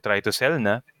naman, when you try to sell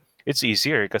na, it's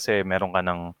easier kasi meron ka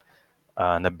ng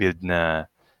na-build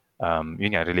na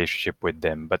yun nga, relationship with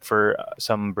them. But for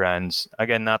some brands,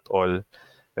 again, not all,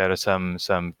 pero some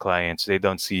clients, they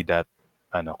don't see that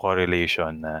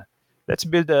correlation na let's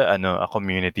build a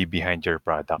community behind your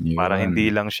product. Yun. Para hindi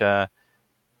lang siya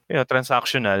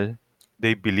transactional.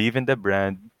 They believe in the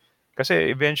brand.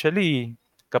 Kasi eventually,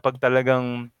 kapag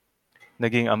talagang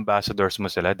naging ambassadors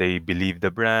mo sila, they believe the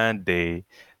brand, they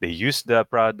use the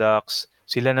products,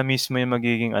 sila na mismo yung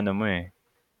magiging mo eh.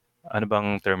 Ano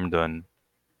bang term doon?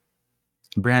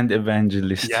 Brand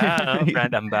evangelist. Yeah,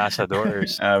 brand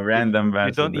ambassadors. Brand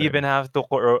ambassador. You don't even have to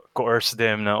coerce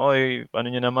them na, oy, ano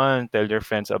nyo naman, tell your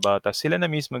friends about us. Sila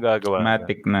na mismo gagawa.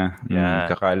 Matic na.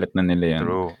 Yeah. Kakalat na nila yan.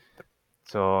 True.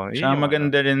 So, siya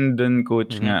maganda rin dun,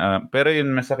 coach, nga. Pero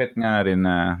yun, masakit nga rin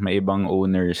na may ibang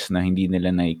owners na hindi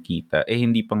nila nakikita.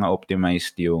 Hindi pa nga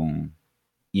optimized yung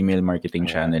email marketing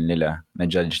channel nila,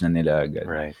 na-judge na nila agad.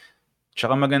 Right.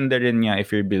 Tsaka maganda rin nga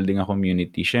if you're building a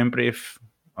community. Syempre, if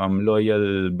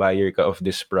loyal buyer ka of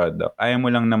this product, ayaw mo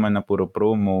lang naman na puro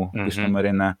promo. Gusto mo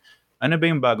rin na, ano ba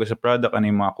yung bago sa product? Ano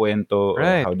yung mga kwento? Or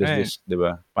how does this, di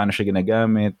ba? Paano siya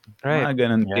ginagamit? Mga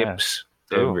ganun tips.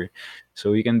 Whatever.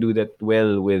 So, we can do that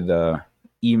well with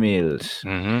emails.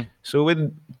 So, with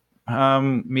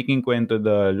making kwento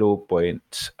the low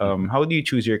points, how do you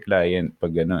choose your client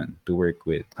pag ganun to work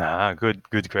with?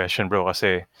 Good question, bro.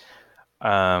 Kasi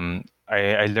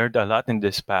I learned a lot in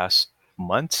this past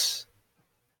months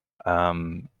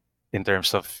in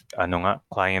terms of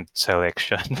client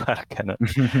selection. Parang ganun.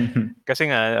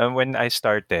 Kasi nga, when I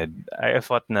started, I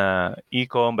thought na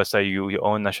e-com, basta you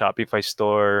own a Shopify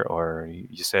store or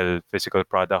you sell physical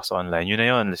products online, yun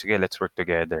na yun. Sige, let's work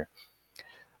together.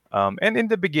 And in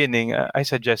the beginning, I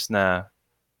suggest na,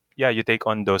 you take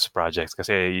on those projects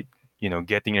kasi,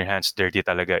 getting your hands dirty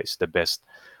talaga is the best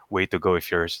way to go if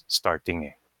you're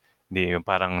starting. Hindi,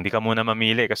 parang hindi ka muna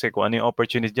mamili kasi kung ano yung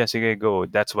opportunity dyan, sige, go.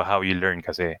 That's how you learn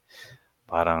kasi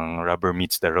parang rubber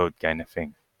meets the road kind of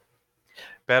thing.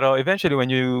 Pero eventually, when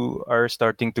you are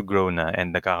starting to grow na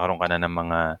and nagkakaroon ka na ng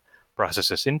mga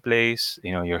processes in place,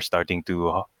 you're starting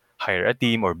to hire a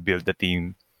team or build a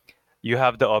team, you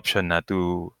have the option na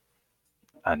to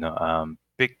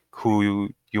pick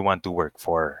who you want to work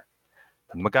for.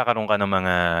 Magkakaroon ka ng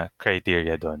mga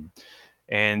criteria doon.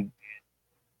 And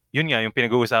yun nga, yung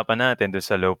pinag-uusapan natin doon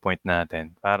sa low point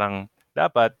natin, parang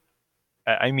dapat,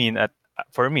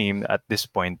 for me, at this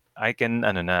point, I can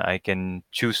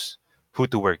choose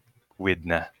who to work with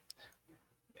na.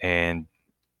 And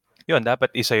yun,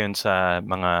 dapat isa yun sa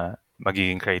mga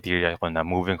magiging criteria ko na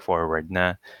moving forward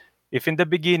na if in the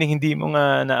beginning, hindi mo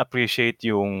nga na-appreciate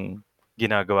yung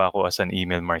ginagawa ko as an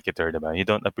email marketer, diba? You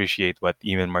don't appreciate what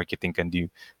email marketing can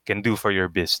do for your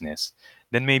business,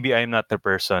 then maybe I'm not the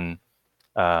person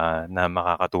na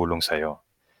makakatulong sa'yo.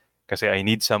 Kasi I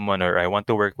need someone or I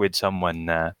want to work with someone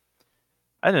na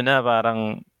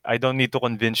parang I don't need to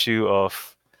convince you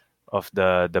of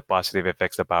the positive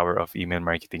effects, the power of email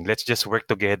marketing. Let's just work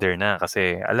together na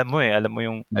kasi alam mo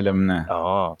yung alam na.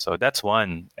 So that's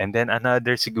one. And then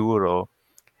another siguro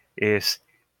is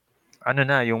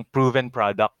yung proven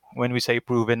product. When we say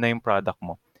proven na yung product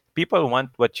mo, people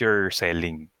want what you're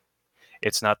selling.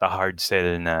 It's not a hard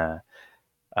sell na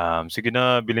sige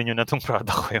na, bilhin nyo na tong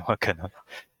product ko, yung ganun.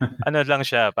 Lang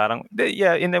siya, parang,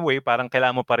 in a way, parang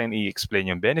kailangan mo pa rin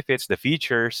i-explain yung benefits, the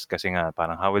features, kasi nga,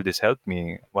 parang how will this help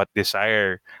me?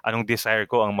 Anong desire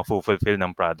ko ang mafulfill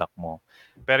ng product mo?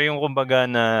 Pero yung kumbaga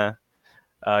na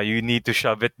you need to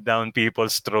shove it down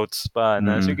people's throats pa,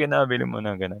 na sige na, bilhin mo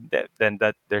na, ganun. Then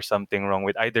that there's something wrong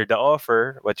with either the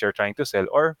offer, what you're trying to sell,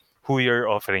 or who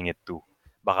you're offering it to.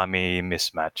 Baka may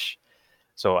mismatch.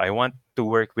 So I want to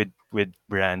work with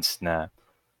brands na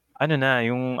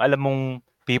yung alam mong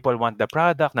people want the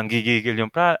product, nanggigigil yung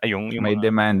may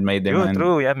demand.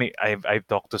 True. Yeah, I've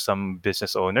talked to some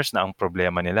business owners na ang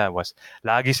problema nila was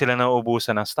lagi sila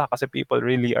nauubusan ng stock kasi people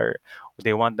really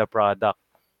they want the product.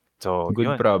 So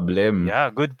good problem. Yeah,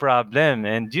 good problem.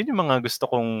 And yun yung mga gusto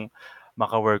kong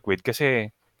maka-work with kasi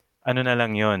na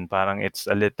lang yun, parang it's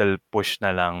a little push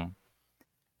na lang.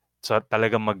 So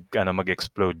talagang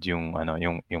mag-explode yung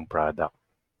product.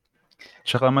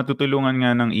 Tsaka matutulungan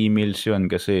nga ng emails yun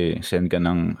kasi send ka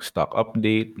ng stock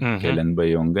update, kailan ba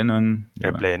yung ganun.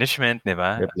 Diba? Replenishment, di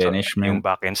ba? Replenishment. So, yung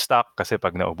back-end stock kasi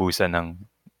pag naubusan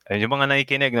yung mga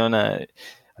nakikinig, no, na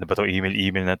ano ba to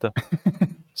email na to?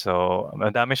 So,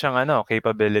 madami siyang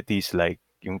capabilities like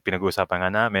yung pinag-uusapan nga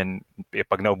namin,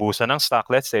 pag naubusan ng stock,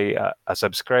 let's say, a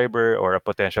subscriber or a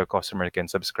potential customer can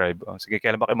subscribe. Sige,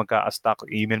 kailan ba kayo magka-stock?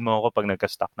 Email mo ako pag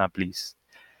nagka-stock na, please.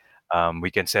 We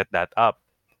can set that up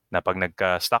na pag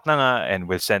nagka-stock na nga and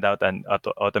we'll send out an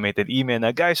automated email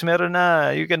na, guys, meron na,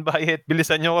 you can buy it.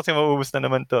 Bilisan nyo kasi maubos na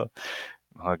naman to.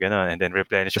 Mga ganun. And then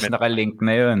replenishment. Tapos naka-link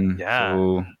na yun. Yeah.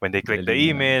 So, when they click the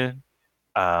email,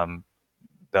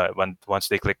 once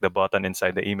they click the button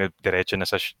inside the email, diretso na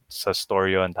sa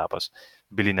store yun, tapos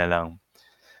bili na lang.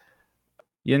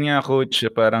 Yan nga, coach,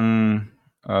 parang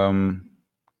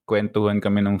kwentuhan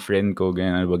kami ng friend ko,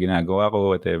 ganyan, ano ba ginagawa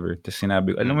ko, whatever. Tapos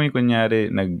sinabi ko, alam mo yung kunyari,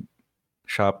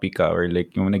 Shopee ka or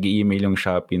like yung nag-email yung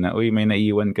Shopee na, uy, may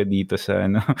naiwan ka dito sa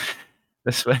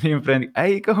Tapos paano yung friend,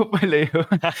 ay, ikaw pala yun.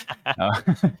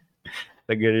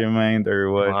 Taga-remind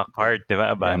or what. Mga cart, di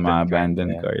ba?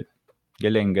 Abandoned cart.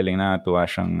 Galing, nakatuwa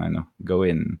siyang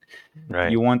gawin.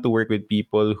 Right. You want to work with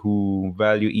people who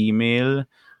value email,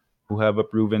 who have a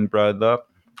proven product.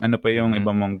 Ano pa yung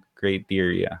iba mong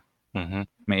criteria?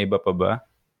 May iba pa ba?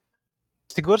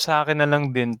 Siguro sa akin na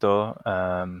lang din to,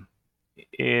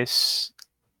 is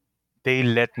they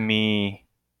let me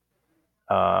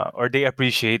or they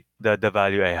appreciate the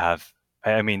value I have.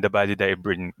 I mean the value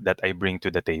that I bring to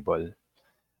the table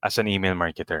as an email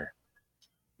marketer.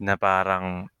 Na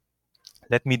parang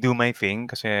let me do my thing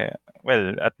kasi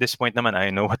well, at this point naman I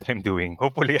know what I'm doing.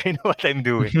 Hopefully I know what I'm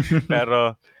doing.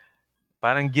 Pero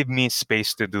parang give me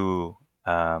space to do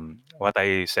what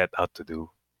I set out to do.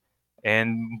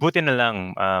 And buti na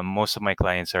lang most of my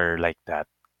clients are like that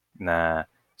na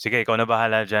sige ikaw na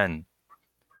bahala diyan.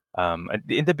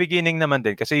 In the beginning naman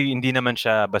din kasi hindi naman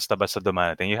siya basta-basta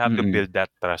dumarating. You have to build that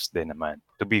trust din naman,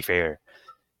 to be fair.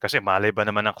 Kasi malay ba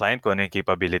naman ng client kung ano yung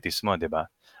capabilities mo, di ba?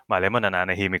 Malay mo,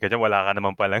 nananahimik ka dyan, wala ka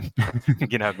naman palang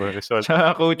ginagawa result.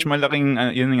 Sa coach, malaking,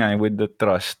 yun nga, with the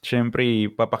trust. Siyempre,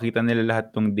 papakita nila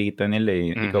lahat tong data nila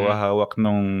eh. Ikaw hawak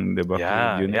nung, di ba,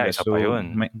 Klaviyo nila. Isa pa So,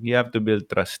 yun. you have to build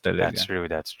trust talaga.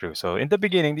 That's true. So, in the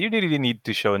beginning, you really need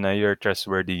to show na you're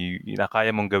trustworthy, na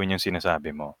kaya mong gawin yung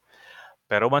sinasabi mo.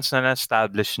 Pero once na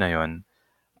na-establish na yun,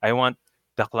 I want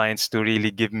the clients to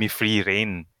really give me free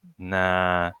rein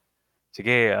na,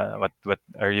 sige, what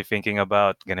are you thinking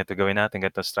about? Ganito gawin natin,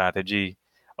 ganito strategy.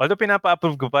 Although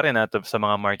pinapa-approve ko pa rin sa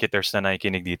mga marketers na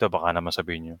nakikinig dito, baka naman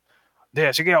sabihin nyo,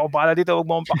 hindi, sige, ako bahala dito, huwag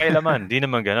mo akong pakialaman. Hindi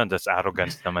naman ganun. That's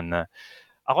arrogance naman na.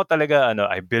 Ako talaga,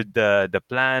 I build the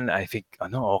plan. I think,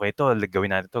 okay to,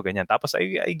 gawin natin to, ganyan. Tapos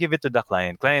I give it to the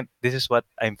client. Client, this is what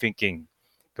I'm thinking.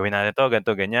 Gawin natin to,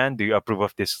 ganito, ganyan. Do you approve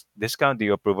of this discount? Do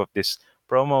you approve of this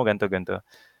promo? Ganito, ganito.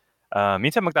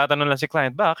 Minsan magtatanong lang si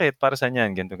client, bakit? Para saan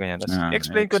yan? Ganito, ganyan. Tapos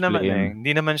explain ko naman eh.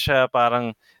 Hindi naman siya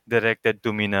parang directed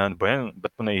to me na,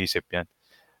 ba't mo naisip yan?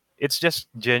 It's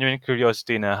just genuine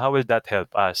curiosity na how will that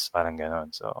help us? Parang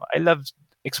ganon. So, I love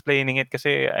explaining it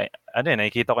kasi,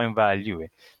 nakikita ko yung value eh.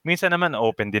 Minsan naman,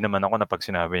 open din naman ako na pag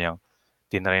sinabi niya,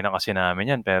 tinry na kasi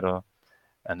namin yan, pero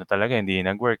talaga, hindi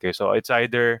nag-work eh. So, it's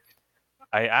either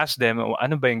I ask them,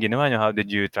 ano ba yung ginawa nyo? How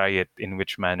did you try it? In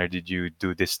which manner did you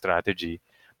do this strategy?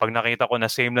 Pag nakita ko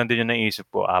na same lang din yung naisip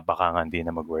ko, baka nga hindi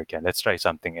na mag-work yan. Let's try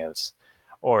something else.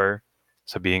 Or,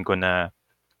 sabihin ko na,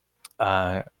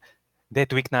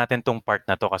 tweak natin tong part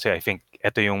na to kasi I think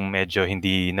ito yung medyo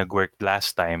hindi nag-work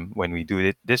last time when we do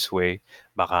it this way,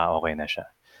 baka okay na siya.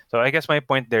 So, I guess my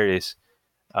point there is,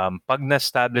 pag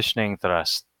na-establish na yung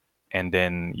trust, and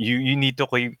then you need to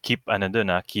keep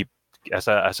keep as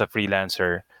a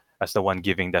freelancer, as the one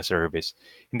giving the service.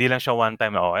 Hindi lang siya one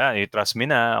time, you trust me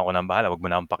na, ako nang bahala, wag mo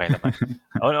na akong pakialaman.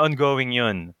 Ongoing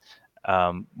yun.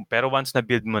 Pero once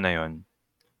na-build mo na yun,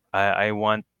 I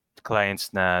want clients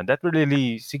na that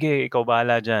really, sige, ikaw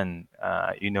bahala dyan.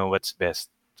 You know what's best.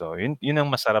 So, yun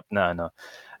ang masarap na,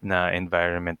 na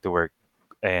environment to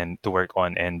work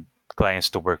on and clients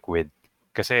to work with.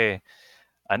 Kasi,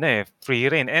 free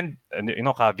rein. And,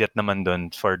 caveat naman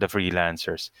dun for the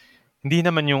freelancers. Hindi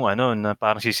naman yung na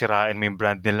parang sisirain mo yung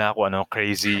brand nila kung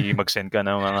crazy mag-send ka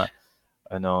ng mga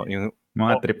yung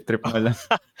mga trip mo lang.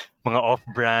 Mga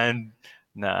off-brand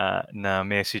na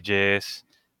messages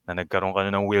na nagkaroon ka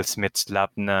ng Will Smith slap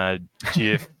na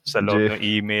GIF sa loob ng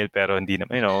email pero hindi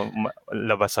naman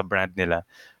labas sa brand nila.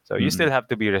 So you still have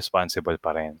to be responsible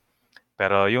pa rin.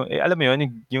 Pero yung alam mo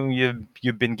yun, yung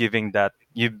you've been given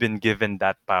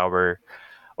that power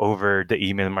over the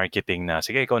email marketing na,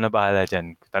 sige, ikaw na bahala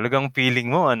dyan. Talagang feeling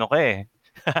mo,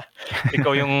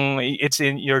 ikaw yung, it's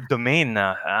in your domain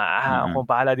na, ako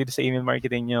bahala dito sa email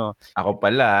marketing nyo. Ako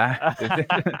pala.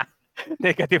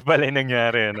 Negative pala yung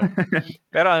nangyari.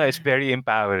 Pero it's very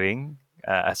empowering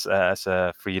as a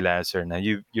freelancer na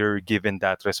you're given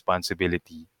that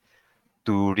responsibility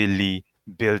to really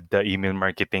build the email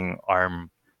marketing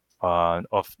arm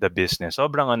of the business.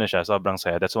 Sobrang sobrang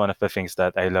saya. That's one of the things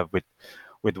that I love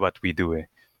with what we do eh.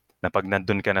 Na pag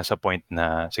nandun ka na sa point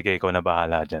na, sige, ikaw na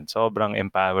bahala dyan. Sobrang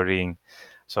empowering,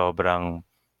 sobrang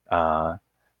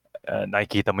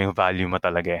nakikita mo yung value mo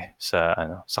talaga eh sa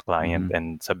client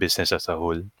and sa business as a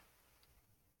whole.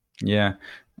 Yeah.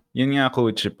 Yun nga,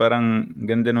 coach, parang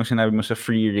ganda nung sinabi mo sa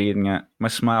free rein nga.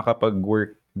 Mas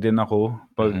makakapag-work din ako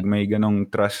pag may ganong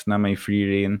trust na may free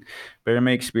rein. Pero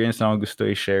may experience na ako gusto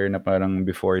i-share na parang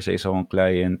before sa isang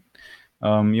client.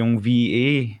 Yung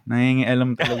VA,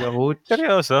 nangingialam talaga, coach.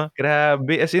 Seryoso?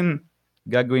 Grabe. As in,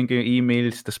 gagawin ko yung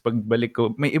emails, tapos pagbalik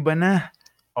ko, may iba na.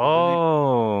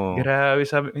 Oh. Grabe,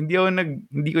 sabi, hindi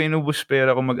ko inubos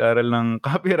pera ko mag-aral ng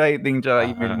copywriting tsaka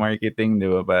email marketing, di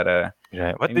ba? Para,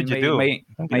 what did you do?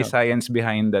 May science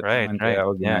behind that naman, kaya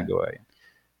ako ginagawa yun.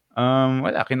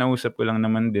 Wala, kinausap ko lang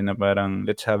naman din na parang,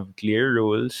 let's have clear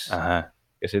rules.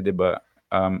 Kasi di ba,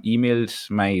 emails,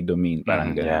 my domain,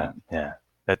 parang ganun. Yeah.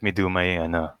 Let me do my,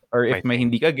 or if may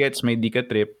hindi ka gets, may hindi ka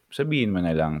trip, sabihin mo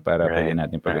na lang para pwede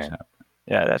natin pag-usapan.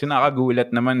 Yeah, kasi nakagulat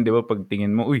naman, di ba, pag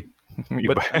tingin mo, uy,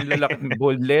 But ang lalaki,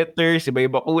 bold letters,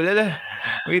 iba-iba kulay.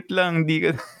 Wait lang, hindi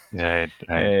ka... Right,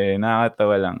 right.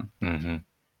 Nakakatawa lang. Mm-hmm.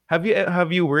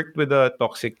 Have you worked with a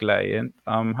toxic client?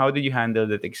 How did you handle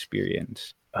that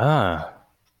experience?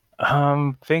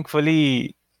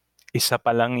 Thankfully, isa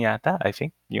pa lang yata, I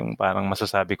think, yung parang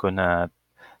masasabi ko na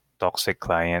toxic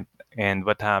client. And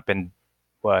what happened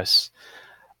was,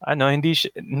 hindi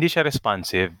siya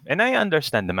responsive. And I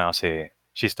understand naman kasi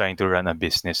she's trying to run a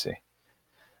business eh.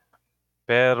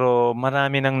 Pero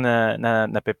marami nang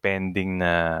napepending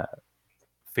na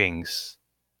things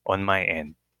on my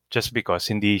end just because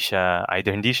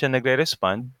either hindi siya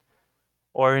nagre-respond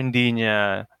or hindi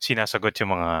niya sinasagot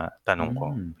yung mga tanong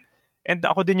ko. And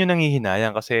ako din yung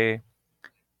nanghihinayang kasi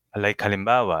like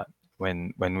halimbawa,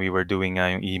 when we were doing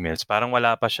nga yung emails, parang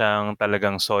wala pa siyang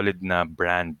talagang solid na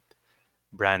branding.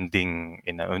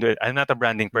 I'm not a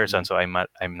branding person, so I'm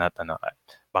not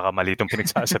baka mali itong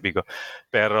pinagsasabi ko.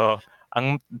 Pero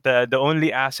the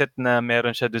only asset na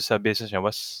meron siya doon sa business niya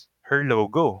was her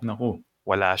logo. Naku.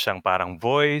 Wala siyang parang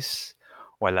voice,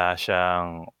 wala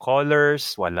siyang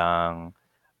colors, walang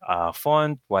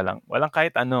font, walang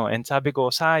kahit ano. And sabi ko,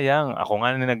 sayang. Ako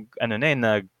nga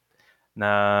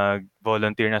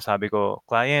nag-volunteer na, sabi ko,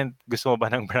 client, gusto mo ba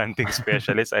ng branding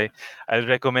specialist? I'll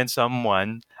recommend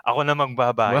someone. Ako na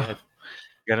magbabayad. Wow.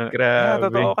 Ganun. Yeah,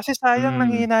 Grabe. totoo. Kasi sayang,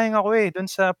 nanghihinayang ako dun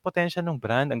sa potential ng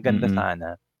brand. Ang ganda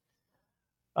sana.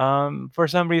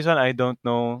 For some reason, I don't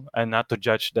know, and not to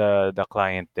judge the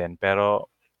client din,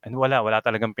 pero wala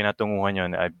talagang pinatunguhan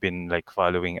yun. I've been like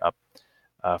following up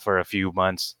for a few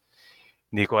months.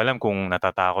 Hindi ko alam kung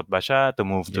natatakot ba siya to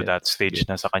move to that stage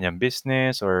na sa kanyang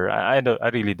business, or I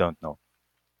really don't know.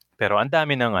 Pero ang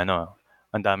dami ng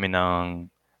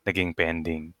naging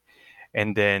pending.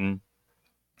 And then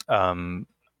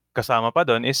kasama pa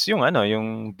doon is yung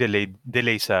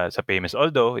delay sa payments.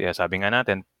 Although, sabi nga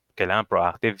natin, kailangan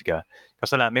proactive ka.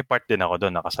 May part din ako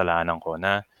doon na kasalanan ko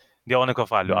na hindi ako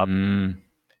nagko-follow up.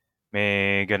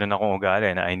 May ganun akong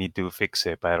ugali na I need to fix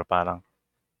pero parang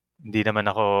hindi naman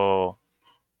ako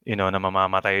na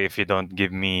mamamatay if you don't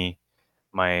give me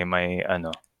my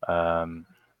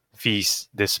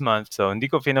fees this month. So hindi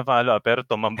ko fina-follow up, pero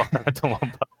tumambak.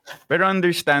 Pero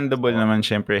understandable naman,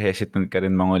 syempre hesitant ka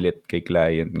rin mangulit kay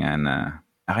client nga na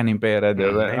akin yung pera,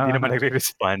 diba? Hindi naman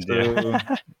nagre-respond. So,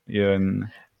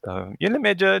 yun. Yun lang,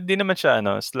 medyo di naman siya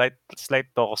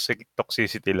slight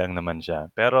toxicity lang naman siya.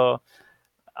 Pero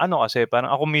kasi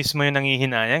parang ako mismo yung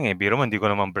nanghihinayang biro mo, hindi ko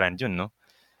naman brand yun, no?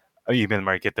 Email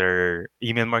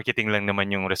marketing lang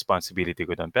naman yung responsibility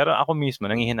ko doon. Pero ako mismo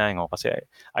nanghihinayang ako kasi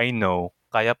I know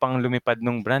kaya pang lumipad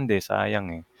nung brand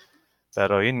sayang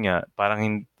Pero yun nga,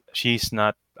 parang she's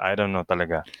not, I don't know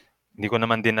talaga. Hindi ko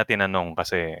naman din na tinanong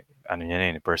kasi niya na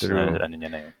yun, personal. True.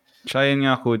 Niya na yun. Tsaka yun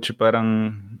nga, coach,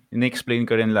 parang in-explain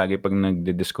ko rin lagi pag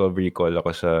nagde-discovery call ako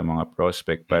sa mga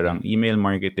prospect, parang email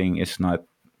marketing is not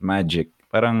magic.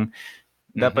 Parang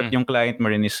dapat yung client mo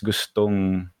rin is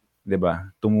gustong, 'di ba,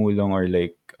 tumulong or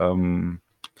like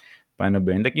paano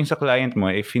ba yun? Like yung sa client mo,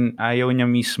 if ayaw niya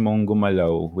mismong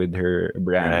gumalaw with her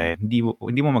brand, hindi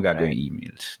mo magagawa yung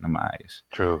emails na maayos.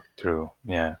 True.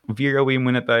 Yeah. Veer away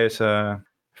muna tayo sa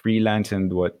freelance and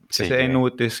what. Kasi I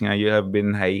noticed nga you have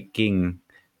been hiking.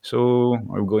 So,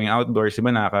 or going outdoors, diba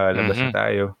nakakalabas na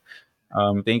tayo.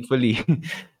 Thankfully.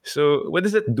 So, what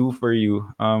does that do for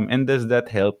you? And does that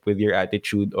help with your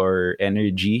attitude or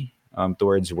energy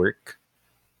towards work?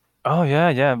 Oh,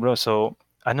 yeah, bro. So,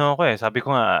 sabi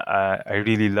ko nga, I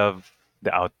really love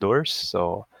the outdoors.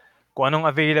 So, kung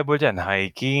anong available dyan,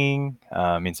 hiking,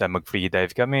 minsan mag-free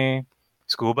dive kami.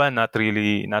 Scuba, not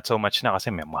so much na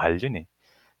kasi may mahal yun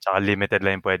Tsaka limited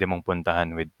lang yung pwede mong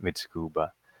puntahan with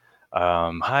scuba.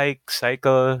 Hike,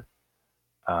 cycle,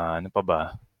 ano pa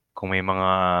ba? Kung may mga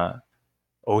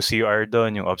OCR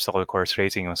doon, yung obstacle course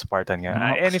racing, yung Spartan nga.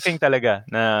 Anything talaga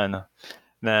na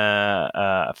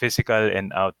physical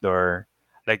and outdoor.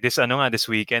 Like this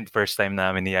weekend, first time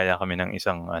namin niyaya kami ng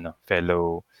isang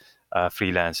fellow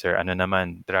freelancer.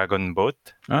 Dragon boat.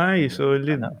 Ay,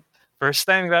 solid. First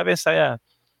time, grabe, saya.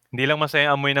 Hindi lang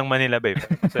masaya yung amoy ng Manila Bay.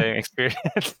 Masaya yung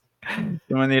experience.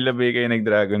 Sa Manila Bay kayo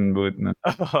nag-dragon boat na.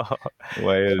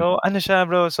 Wild. So, siya,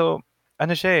 bro? So,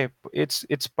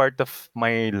 it's part of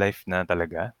my life na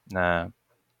talaga.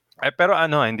 Pero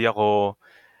I'm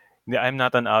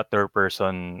not an outdoor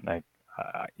person like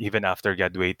even after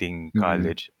graduating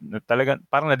college. Talaga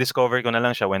parang na-discover ko na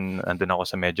lang siya when andun ako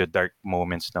sa medyo dark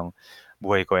moments ng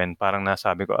buhay ko, and parang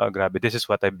nasabi ko, grabe, this is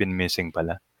what I've been missing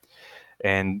pala.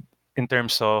 And in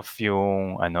terms of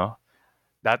yung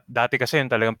dati kasi yung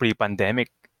talagang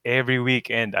pre-pandemic, every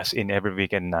weekend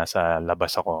nasa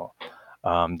labas ako.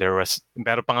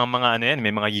 Meron pa nga mga ano yan, may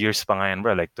mga years pa nga yan,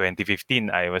 bro. Like 2015,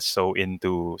 I was so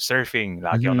into surfing.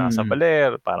 Lagi ako nasa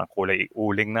baler, parang kulay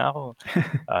uling na ako.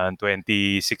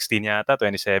 2016 yata,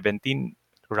 2017,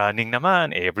 running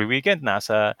naman. Every weekend,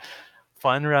 nasa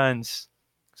fun runs.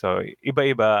 So,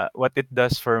 iba-iba. What it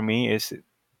does for me is,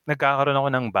 nagkakaroon ako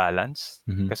ng balance.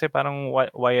 Kasi parang,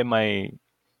 why am I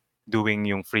doing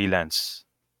yung freelance?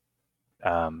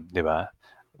 Di ba?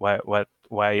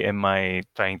 Why am I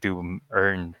trying to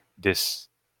earn this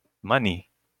money?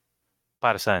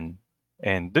 Para saan?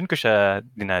 And dun ko siya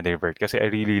dinadivert kasi I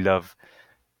really love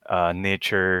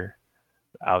nature,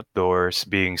 outdoors,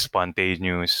 being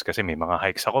spontaneous. Kasi may mga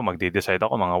hikes ako, magde-decide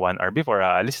ako mga 1 hour before,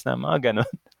 aalis na, mga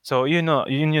ganun. So, yun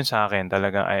yun sa akin.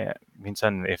 Talaga,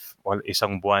 minsan,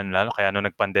 isang buwan, lalo, kaya nung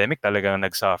nag-pandemic, talagang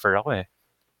nag-suffer ako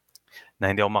na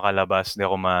hindi ako makalabas, hindi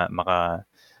ako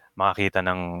makakita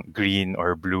ng green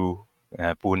or blue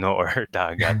puno or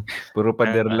dagat. Puro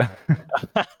pader lang.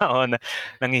 Oo,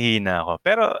 nangihina ako.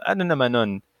 Pero ano naman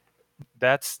nun,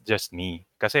 that's just me.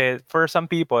 Kasi for some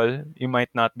people, you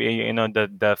might not be,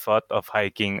 the thought of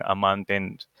hiking a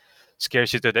mountain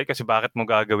scares you to death kasi bakit mo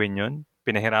gagawin yun?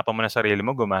 Pinahirapan mo na sarili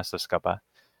mo, gumastos ka pa.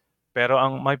 Pero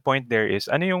my point there is,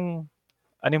 ano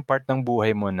yung part ng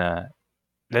buhay mo na,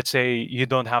 let's say, you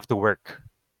don't have to work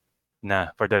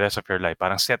na for the rest of your life.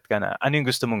 Parang set ka na. Ano yung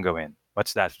gusto mong gawin?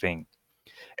 What's that thing?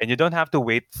 And you don't have to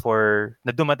wait for,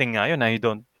 na dumating nga yun, na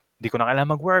di ko na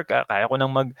kailangan mag-work. Kaya ko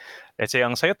nang let's say,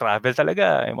 ang sa'yo, travel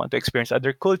talaga. I want to experience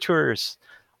other cultures.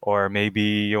 Or maybe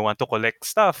you want to collect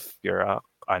stuff. You're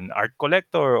an art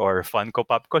collector or Funko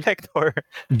Pop collector.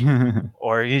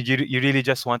 Or you really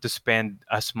just want to spend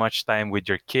as much time with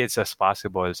your kids as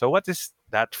possible. So what is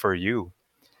that for you?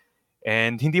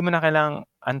 And hindi mo na kailangang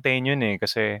antayin yun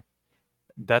kasi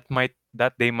that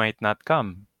day might not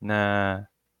come na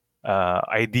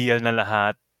ideal na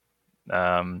lahat.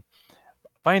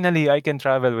 Finally, I can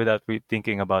travel without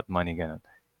thinking about money. Ganun.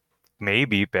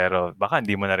 Maybe, pero baka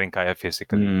hindi mo na rin kaya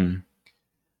physically.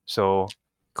 So,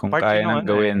 kung kaya nang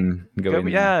gawin mo.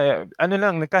 Yeah, ano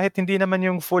lang, kahit hindi naman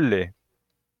yung full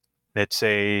Let's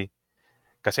say,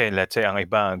 ang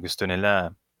iba, gusto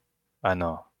nila,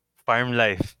 farm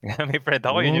life. May friend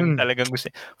ako, yun yung talagang gusto.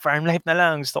 Farm life na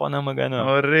lang, gusto ko na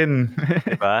Oo rin.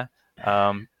 Diba?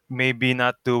 Maybe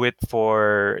not do it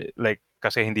for,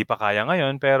 kasi hindi pa kaya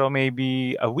ngayon, pero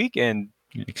maybe a weekend.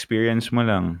 Experience mo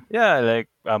lang. Yeah,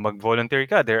 mag-volunteer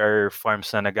ka. There are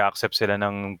farms na nag-accept sila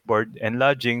ng board and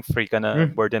lodging. Free ka na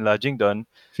board and lodging doon.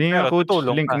 Sige nga, coach.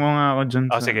 Link mo nga ako dyan.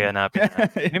 Sige, hanapin.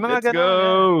 May mga Let's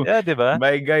go! Yeah, diba?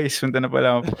 Bye guys, punta na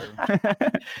pala ako.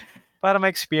 Para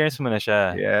ma-experience mo na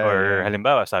siya. Or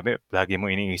halimbawa, sabi, lagi mo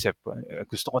iniisip,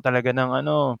 gusto ko talaga ng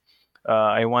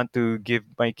I want to give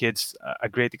my kids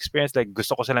a great experience. Like,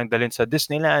 gusto ko silang dalhin sa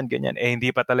Disneyland, ganyan. Hindi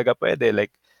pa talaga pwede.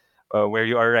 Like, where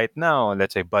you are right now,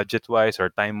 let's say budget-wise or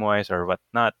time-wise or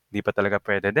whatnot, hindi pa talaga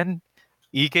pwede. Then,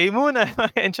 EK muna.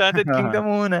 Enchanted Kingdom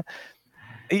muna.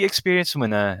 I-experience mo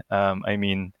na. I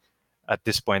mean, at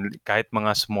this point, kahit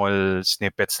mga small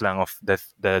snippets lang of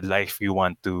the life you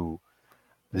want to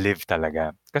live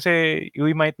talaga. Kasi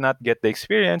we might not get the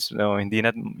experience, hindi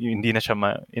na siya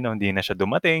hindi na siya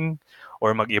dumating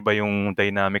or mag-iba yung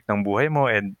dynamic ng buhay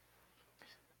mo and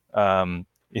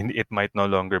it might no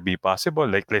longer be possible.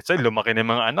 Like let's say lumaki na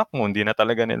yung mga anak mo, hindi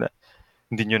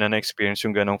nyo na na-experience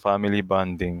yung ganong family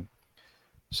bonding.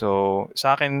 So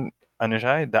sa akin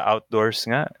the outdoors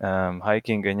nga,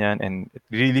 hiking ganyan, and it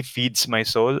really feeds my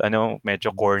soul. Medyo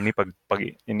corny pag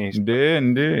inisip.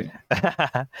 Hindi.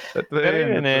 Pero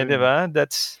yun di ba?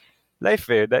 That's life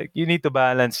That you need to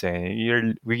balance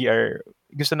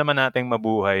gusto naman nating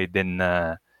mabuhay din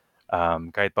na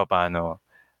kahit papaano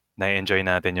na-enjoy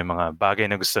natin yung mga bagay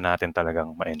na gusto natin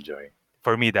talagang ma-enjoy.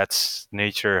 For me, that's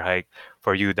nature hike.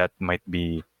 For you, that might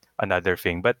be another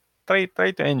thing. But try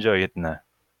to enjoy it na.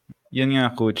 Yan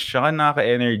nga, coach. Tsaka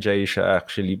nakaka-energize siya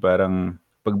actually. Parang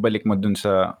pagbalik mo dun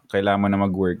sa kailangan mo na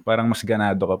mag-work, parang mas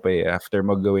ganado ka pa after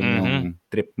mag-gawin yung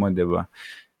trip mo, di ba?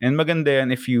 And maganda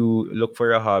yan if you look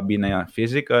for a hobby na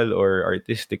physical or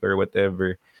artistic or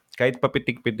whatever. Kahit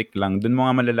papitik-pitik lang, dun mo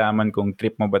nga malalaman kung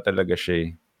trip mo ba talaga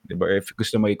siya. Diba? Or if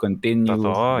gusto mo i-continue.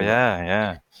 Totoo,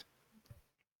 diba?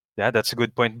 Yeah, that's a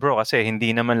good point, bro. Kasi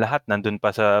hindi naman lahat nandun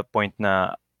pa sa point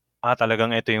na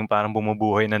talagang ito yung parang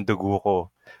bumubuhay ng dugo ko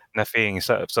na thing.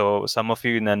 So some of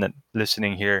you na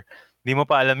listening here, hindi mo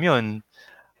pa alam yun.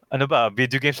 Ano ba?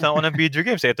 Video games na ako ng video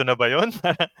games. Ito na ba yun?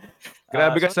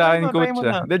 Grabe ka sa akin, coach.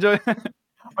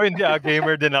 Hindi,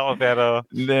 gamer din ako, pero...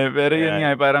 Pero yun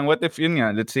nga, parang what if yun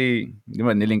nga, let's say, di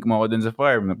ba, nilink mo ako dun sa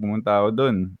farm, pumunta ako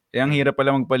dun. Ang hirap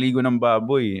pala magpaligo ng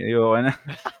baboy. Ayoko na.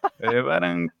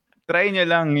 Parang try nyo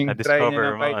lang. Try nyo Na-discover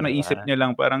lang. mo, Kahit maisip nyo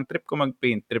lang, parang trip ko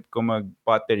mag-paint, trip ko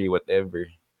mag-pottery, whatever.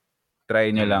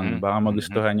 Try nyo lang. Baka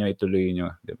magustuhan nyo, ituloy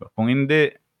nyo. Diba? Kung hindi,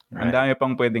 ang dami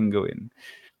pang pwedeng gawin.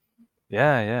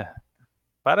 Yeah.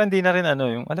 Parang hindi na rin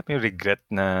yung, alam mo yung regret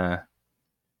na,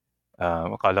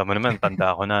 akala mo naman,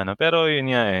 tanda ko na, no? Pero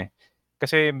yun nga eh.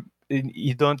 Kasi,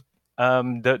 you don't,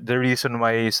 the reason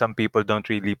why some people don't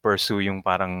really pursue yung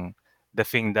parang, the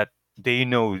thing that they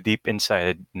know deep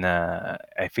inside na,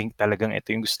 I think talagang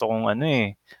ito yung gusto kong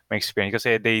ma-experience.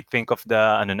 Kasi they think of the,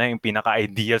 yung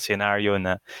pinaka-ideal scenario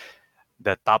na,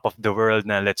 the top of the world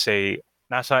na, let's say,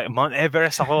 nasa Mount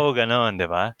Everest ako, ganon, di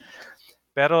ba?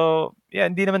 Pero,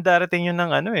 hindi naman darating yun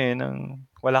ng ng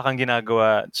wala kang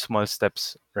ginagawa, small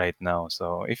steps right now.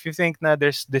 So, if you think na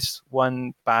there's this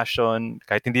one passion,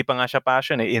 kahit hindi pa nga siya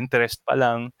passion, interest pa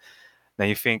lang, na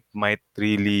you think might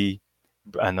really,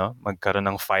 magkaroon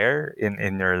ng fire in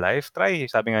your life, try.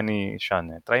 Sabi nga ni Sean,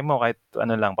 try mo kahit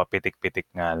lang, papitik-pitik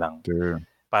nga lang. Sure.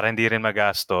 Para hindi rin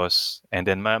magastos. And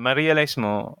then, ma-realize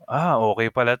mo, okay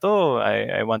pala to.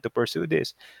 I want to pursue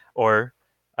this. Or,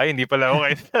 hindi pala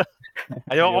okay.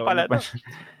 Ayoko pala to.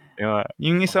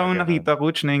 Yung isang nakita,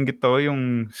 coach, na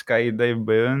yung skydive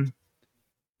ba yun?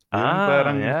 Yun,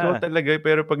 parang gusto talaga,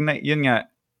 pero pag yun nga,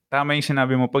 tama yung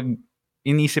sinabi mo, pag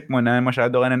inisip mo na,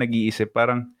 masyado ka na nag-iisip,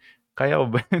 parang, kaya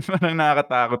ko ba? Parang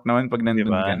nakakatakot naman pag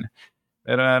nandun ka na.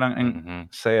 Pero parang,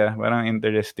 saya, parang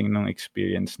interesting nung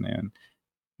experience na yun.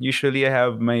 Usually, I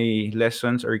have my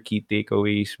lessons or key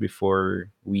takeaways before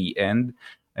we end.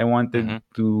 I wanted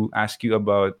to ask you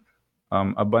about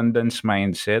abundance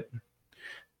mindset.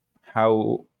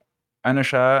 How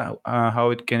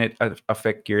it can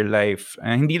affect your life.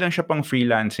 Hindi lang siya pang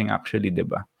freelancing actually, 'di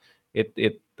ba? It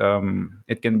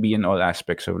can be in all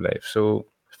aspects of life. So,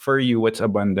 for you, what's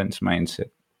abundance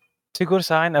mindset? Siguro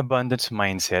sa akin, abundance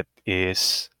mindset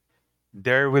is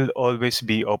there will always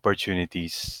be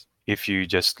opportunities if you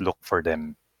just look for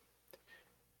them.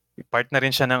 Part na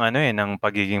rin siya ng ng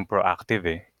pagiging proactive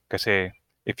eh. Kasi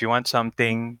if you want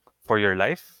something for your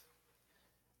life,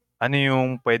 ano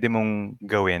yung pwede mong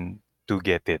gawin to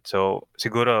get it? So,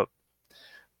 siguro,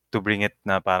 to bring it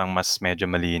na parang mas medyo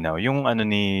malinaw, yung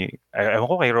ewan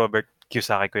ko kay Robert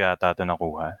Kiyosaki ko yata ito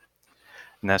nakuha,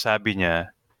 na sabi niya,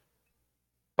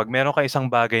 pag meron ka isang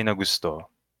bagay na gusto,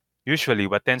 usually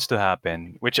what tends to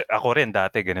happen, which ako rin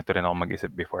dati, ganito rin ako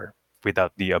mag-isip before,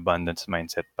 without the abundance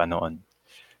mindset pa noon.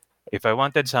 If I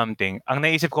wanted something, ang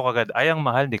naisip ko kagad, ang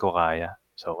mahal, di ko kaya.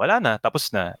 So, wala na,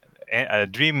 tapos na.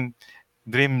 Dream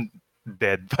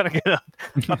dead. Parang gano'n.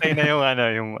 Patay na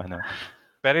yung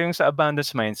Pero yung sa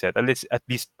abundance mindset, at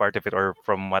least part of it, or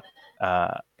from what,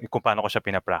 kung paano ko siya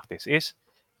pinapractice, is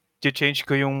change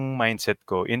ko yung mindset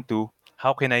ko into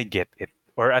how can I get it?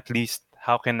 Or at least,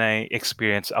 how can I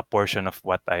experience a portion of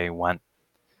what I want?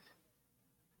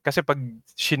 Kasi pag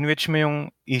sinwitch mo yung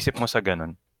isip mo sa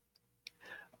ganun,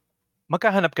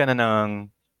 magkahanap ka na ng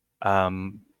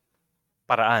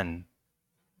paraan.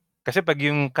 Kasi pag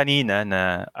yung kanina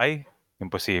na,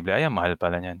 imposible, ang mahal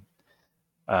pala niyan.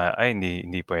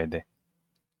 Hindi pwede.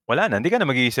 Wala na, hindi ka na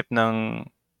mag-iisip ng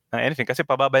anything kasi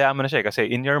pababayaan mo na siya kasi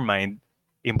in your mind,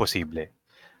 imposible.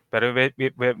 Pero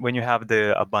when you have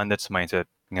the abundance mindset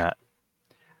nga,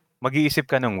 mag-iisip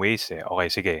ka ng ways eh. Okay,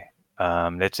 sige.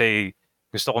 Let's say,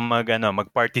 gusto kong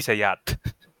mag-party sa yacht.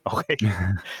 Okay?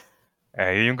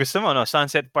 Yung gusto mo,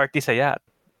 sunset party sa yacht.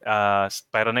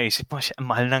 Pero naisip mo,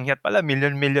 mahal ng yacht pala,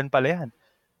 million pala yan.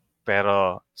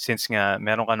 Pero since nga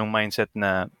meron ka nung mindset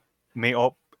na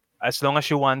as long as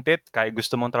you want it, kahit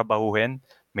gusto mong trabahuhin,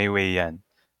 may way yan.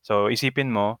 So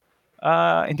isipin mo,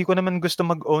 hindi ko naman gusto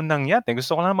mag-own ng yacht.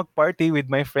 Gusto ko lang mag-party with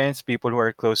my friends, people who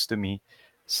are close to me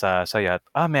sa yacht.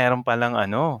 Meron palang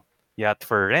yacht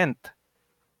for rent.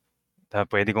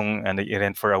 Pwede kong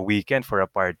i-rent for a weekend, for a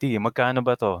party. Magkano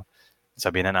ba to?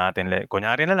 Sabihin na natin,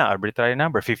 kunyari na lang, arbitrary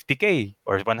number, 50K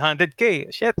or 100K.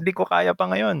 Shit, di ko kaya pa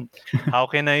ngayon. How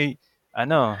can I,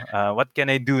 what can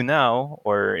I do now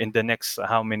or in the next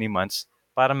how many months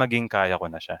para maging kaya ko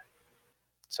na siya?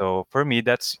 So, for me,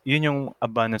 yun yung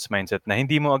abundance mindset na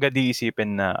hindi mo agad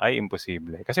iisipin na,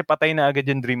 imposible. Kasi patay na agad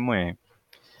yung dream mo eh.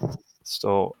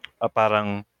 So,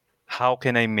 parang, how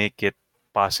can I make it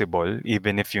possible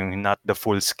even if yung not the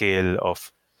full scale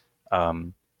of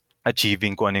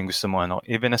achieving kung ano yung gusto mo,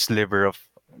 even a sliver of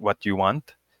what you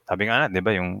want. Sabi nga na, di ba,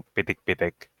 yung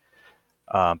pitik-pitik.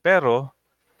 Pero,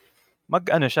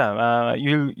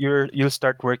 you'll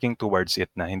start working towards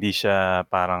it na. Hindi siya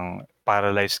parang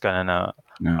paralyzed ka na.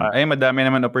 Madami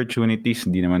naman opportunities,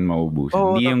 hindi naman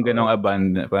maubusan. Hindi yung ganong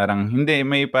abundant. Parang, hindi,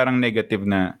 may parang negative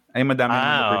na, madami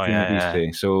naman opportunities eh.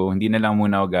 So, hindi na lang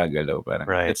muna ako gagalaw. Parang,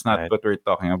 that's not what we're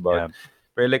talking about. Yeah.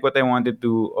 Pero like what I wanted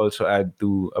to also add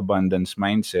to abundance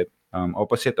mindset,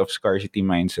 opposite of scarcity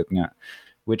mindset nga,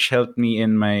 which helped me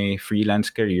in my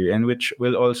freelance career and which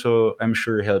will also, I'm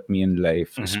sure, help me in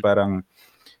life, is parang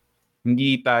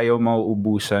hindi tayo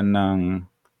mauubusan ng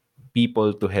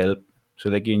people to help. So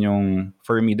like yun yung,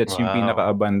 for me, that's yung Wow.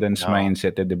 pinaka-abundance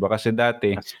mindset, di ba? Kasi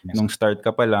dati, That's nung start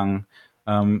ka pa lang,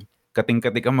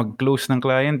 kating-kati ka mag-close ng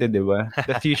client, di ba?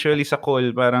 Tapos usually sa call,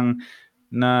 parang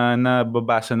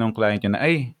nababasa ng client yun na,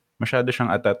 ay, masyado siyang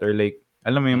atat, or like,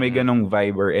 alam mo yun, may ganong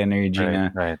vibe or energy na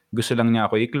Right. gusto lang niya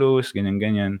ako i-close,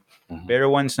 ganyan-ganyan.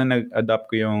 Pero once na nag-adopt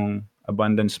ko yung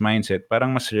abundance mindset,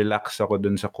 parang mas relax ako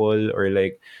dun sa call, or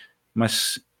like,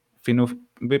 mas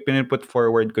piniput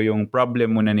forward ko yung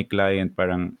problem muna ni client,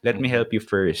 parang let me help you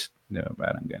first, diba?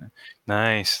 Parang ganun.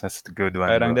 Nice, that's a good one,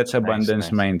 Parang bro. that's abundance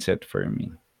Nice. mindset for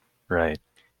me. Right.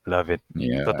 Love it.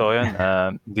 Yeah. Totoo yun.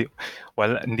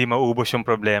 Hindi maubos yung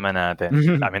problema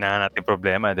natin. Dami na nga natin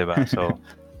problema, di ba? So,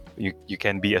 you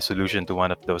can be a solution to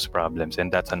one of those problems, and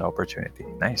that's an opportunity.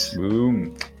 Nice.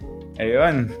 Boom.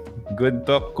 Ayun. Good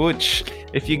talk, Coach.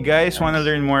 If you guys want to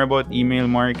learn more about email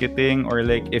marketing, or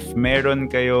like if meron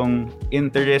kayong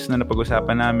interest na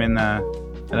napag-usapan namin na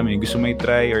alam mo, gusto mo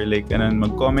i-try, or like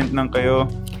mag-comment lang kayo,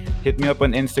 hit me up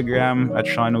on Instagram at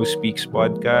Shano Speaks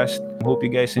Podcast. Hope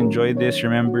you guys enjoyed this.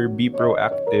 Remember, be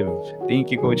proactive. Thank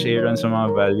you, Coach Aaron, sa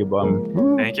mga value bomb.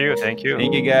 Thank you. Thank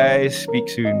you, guys. Speak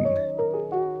soon.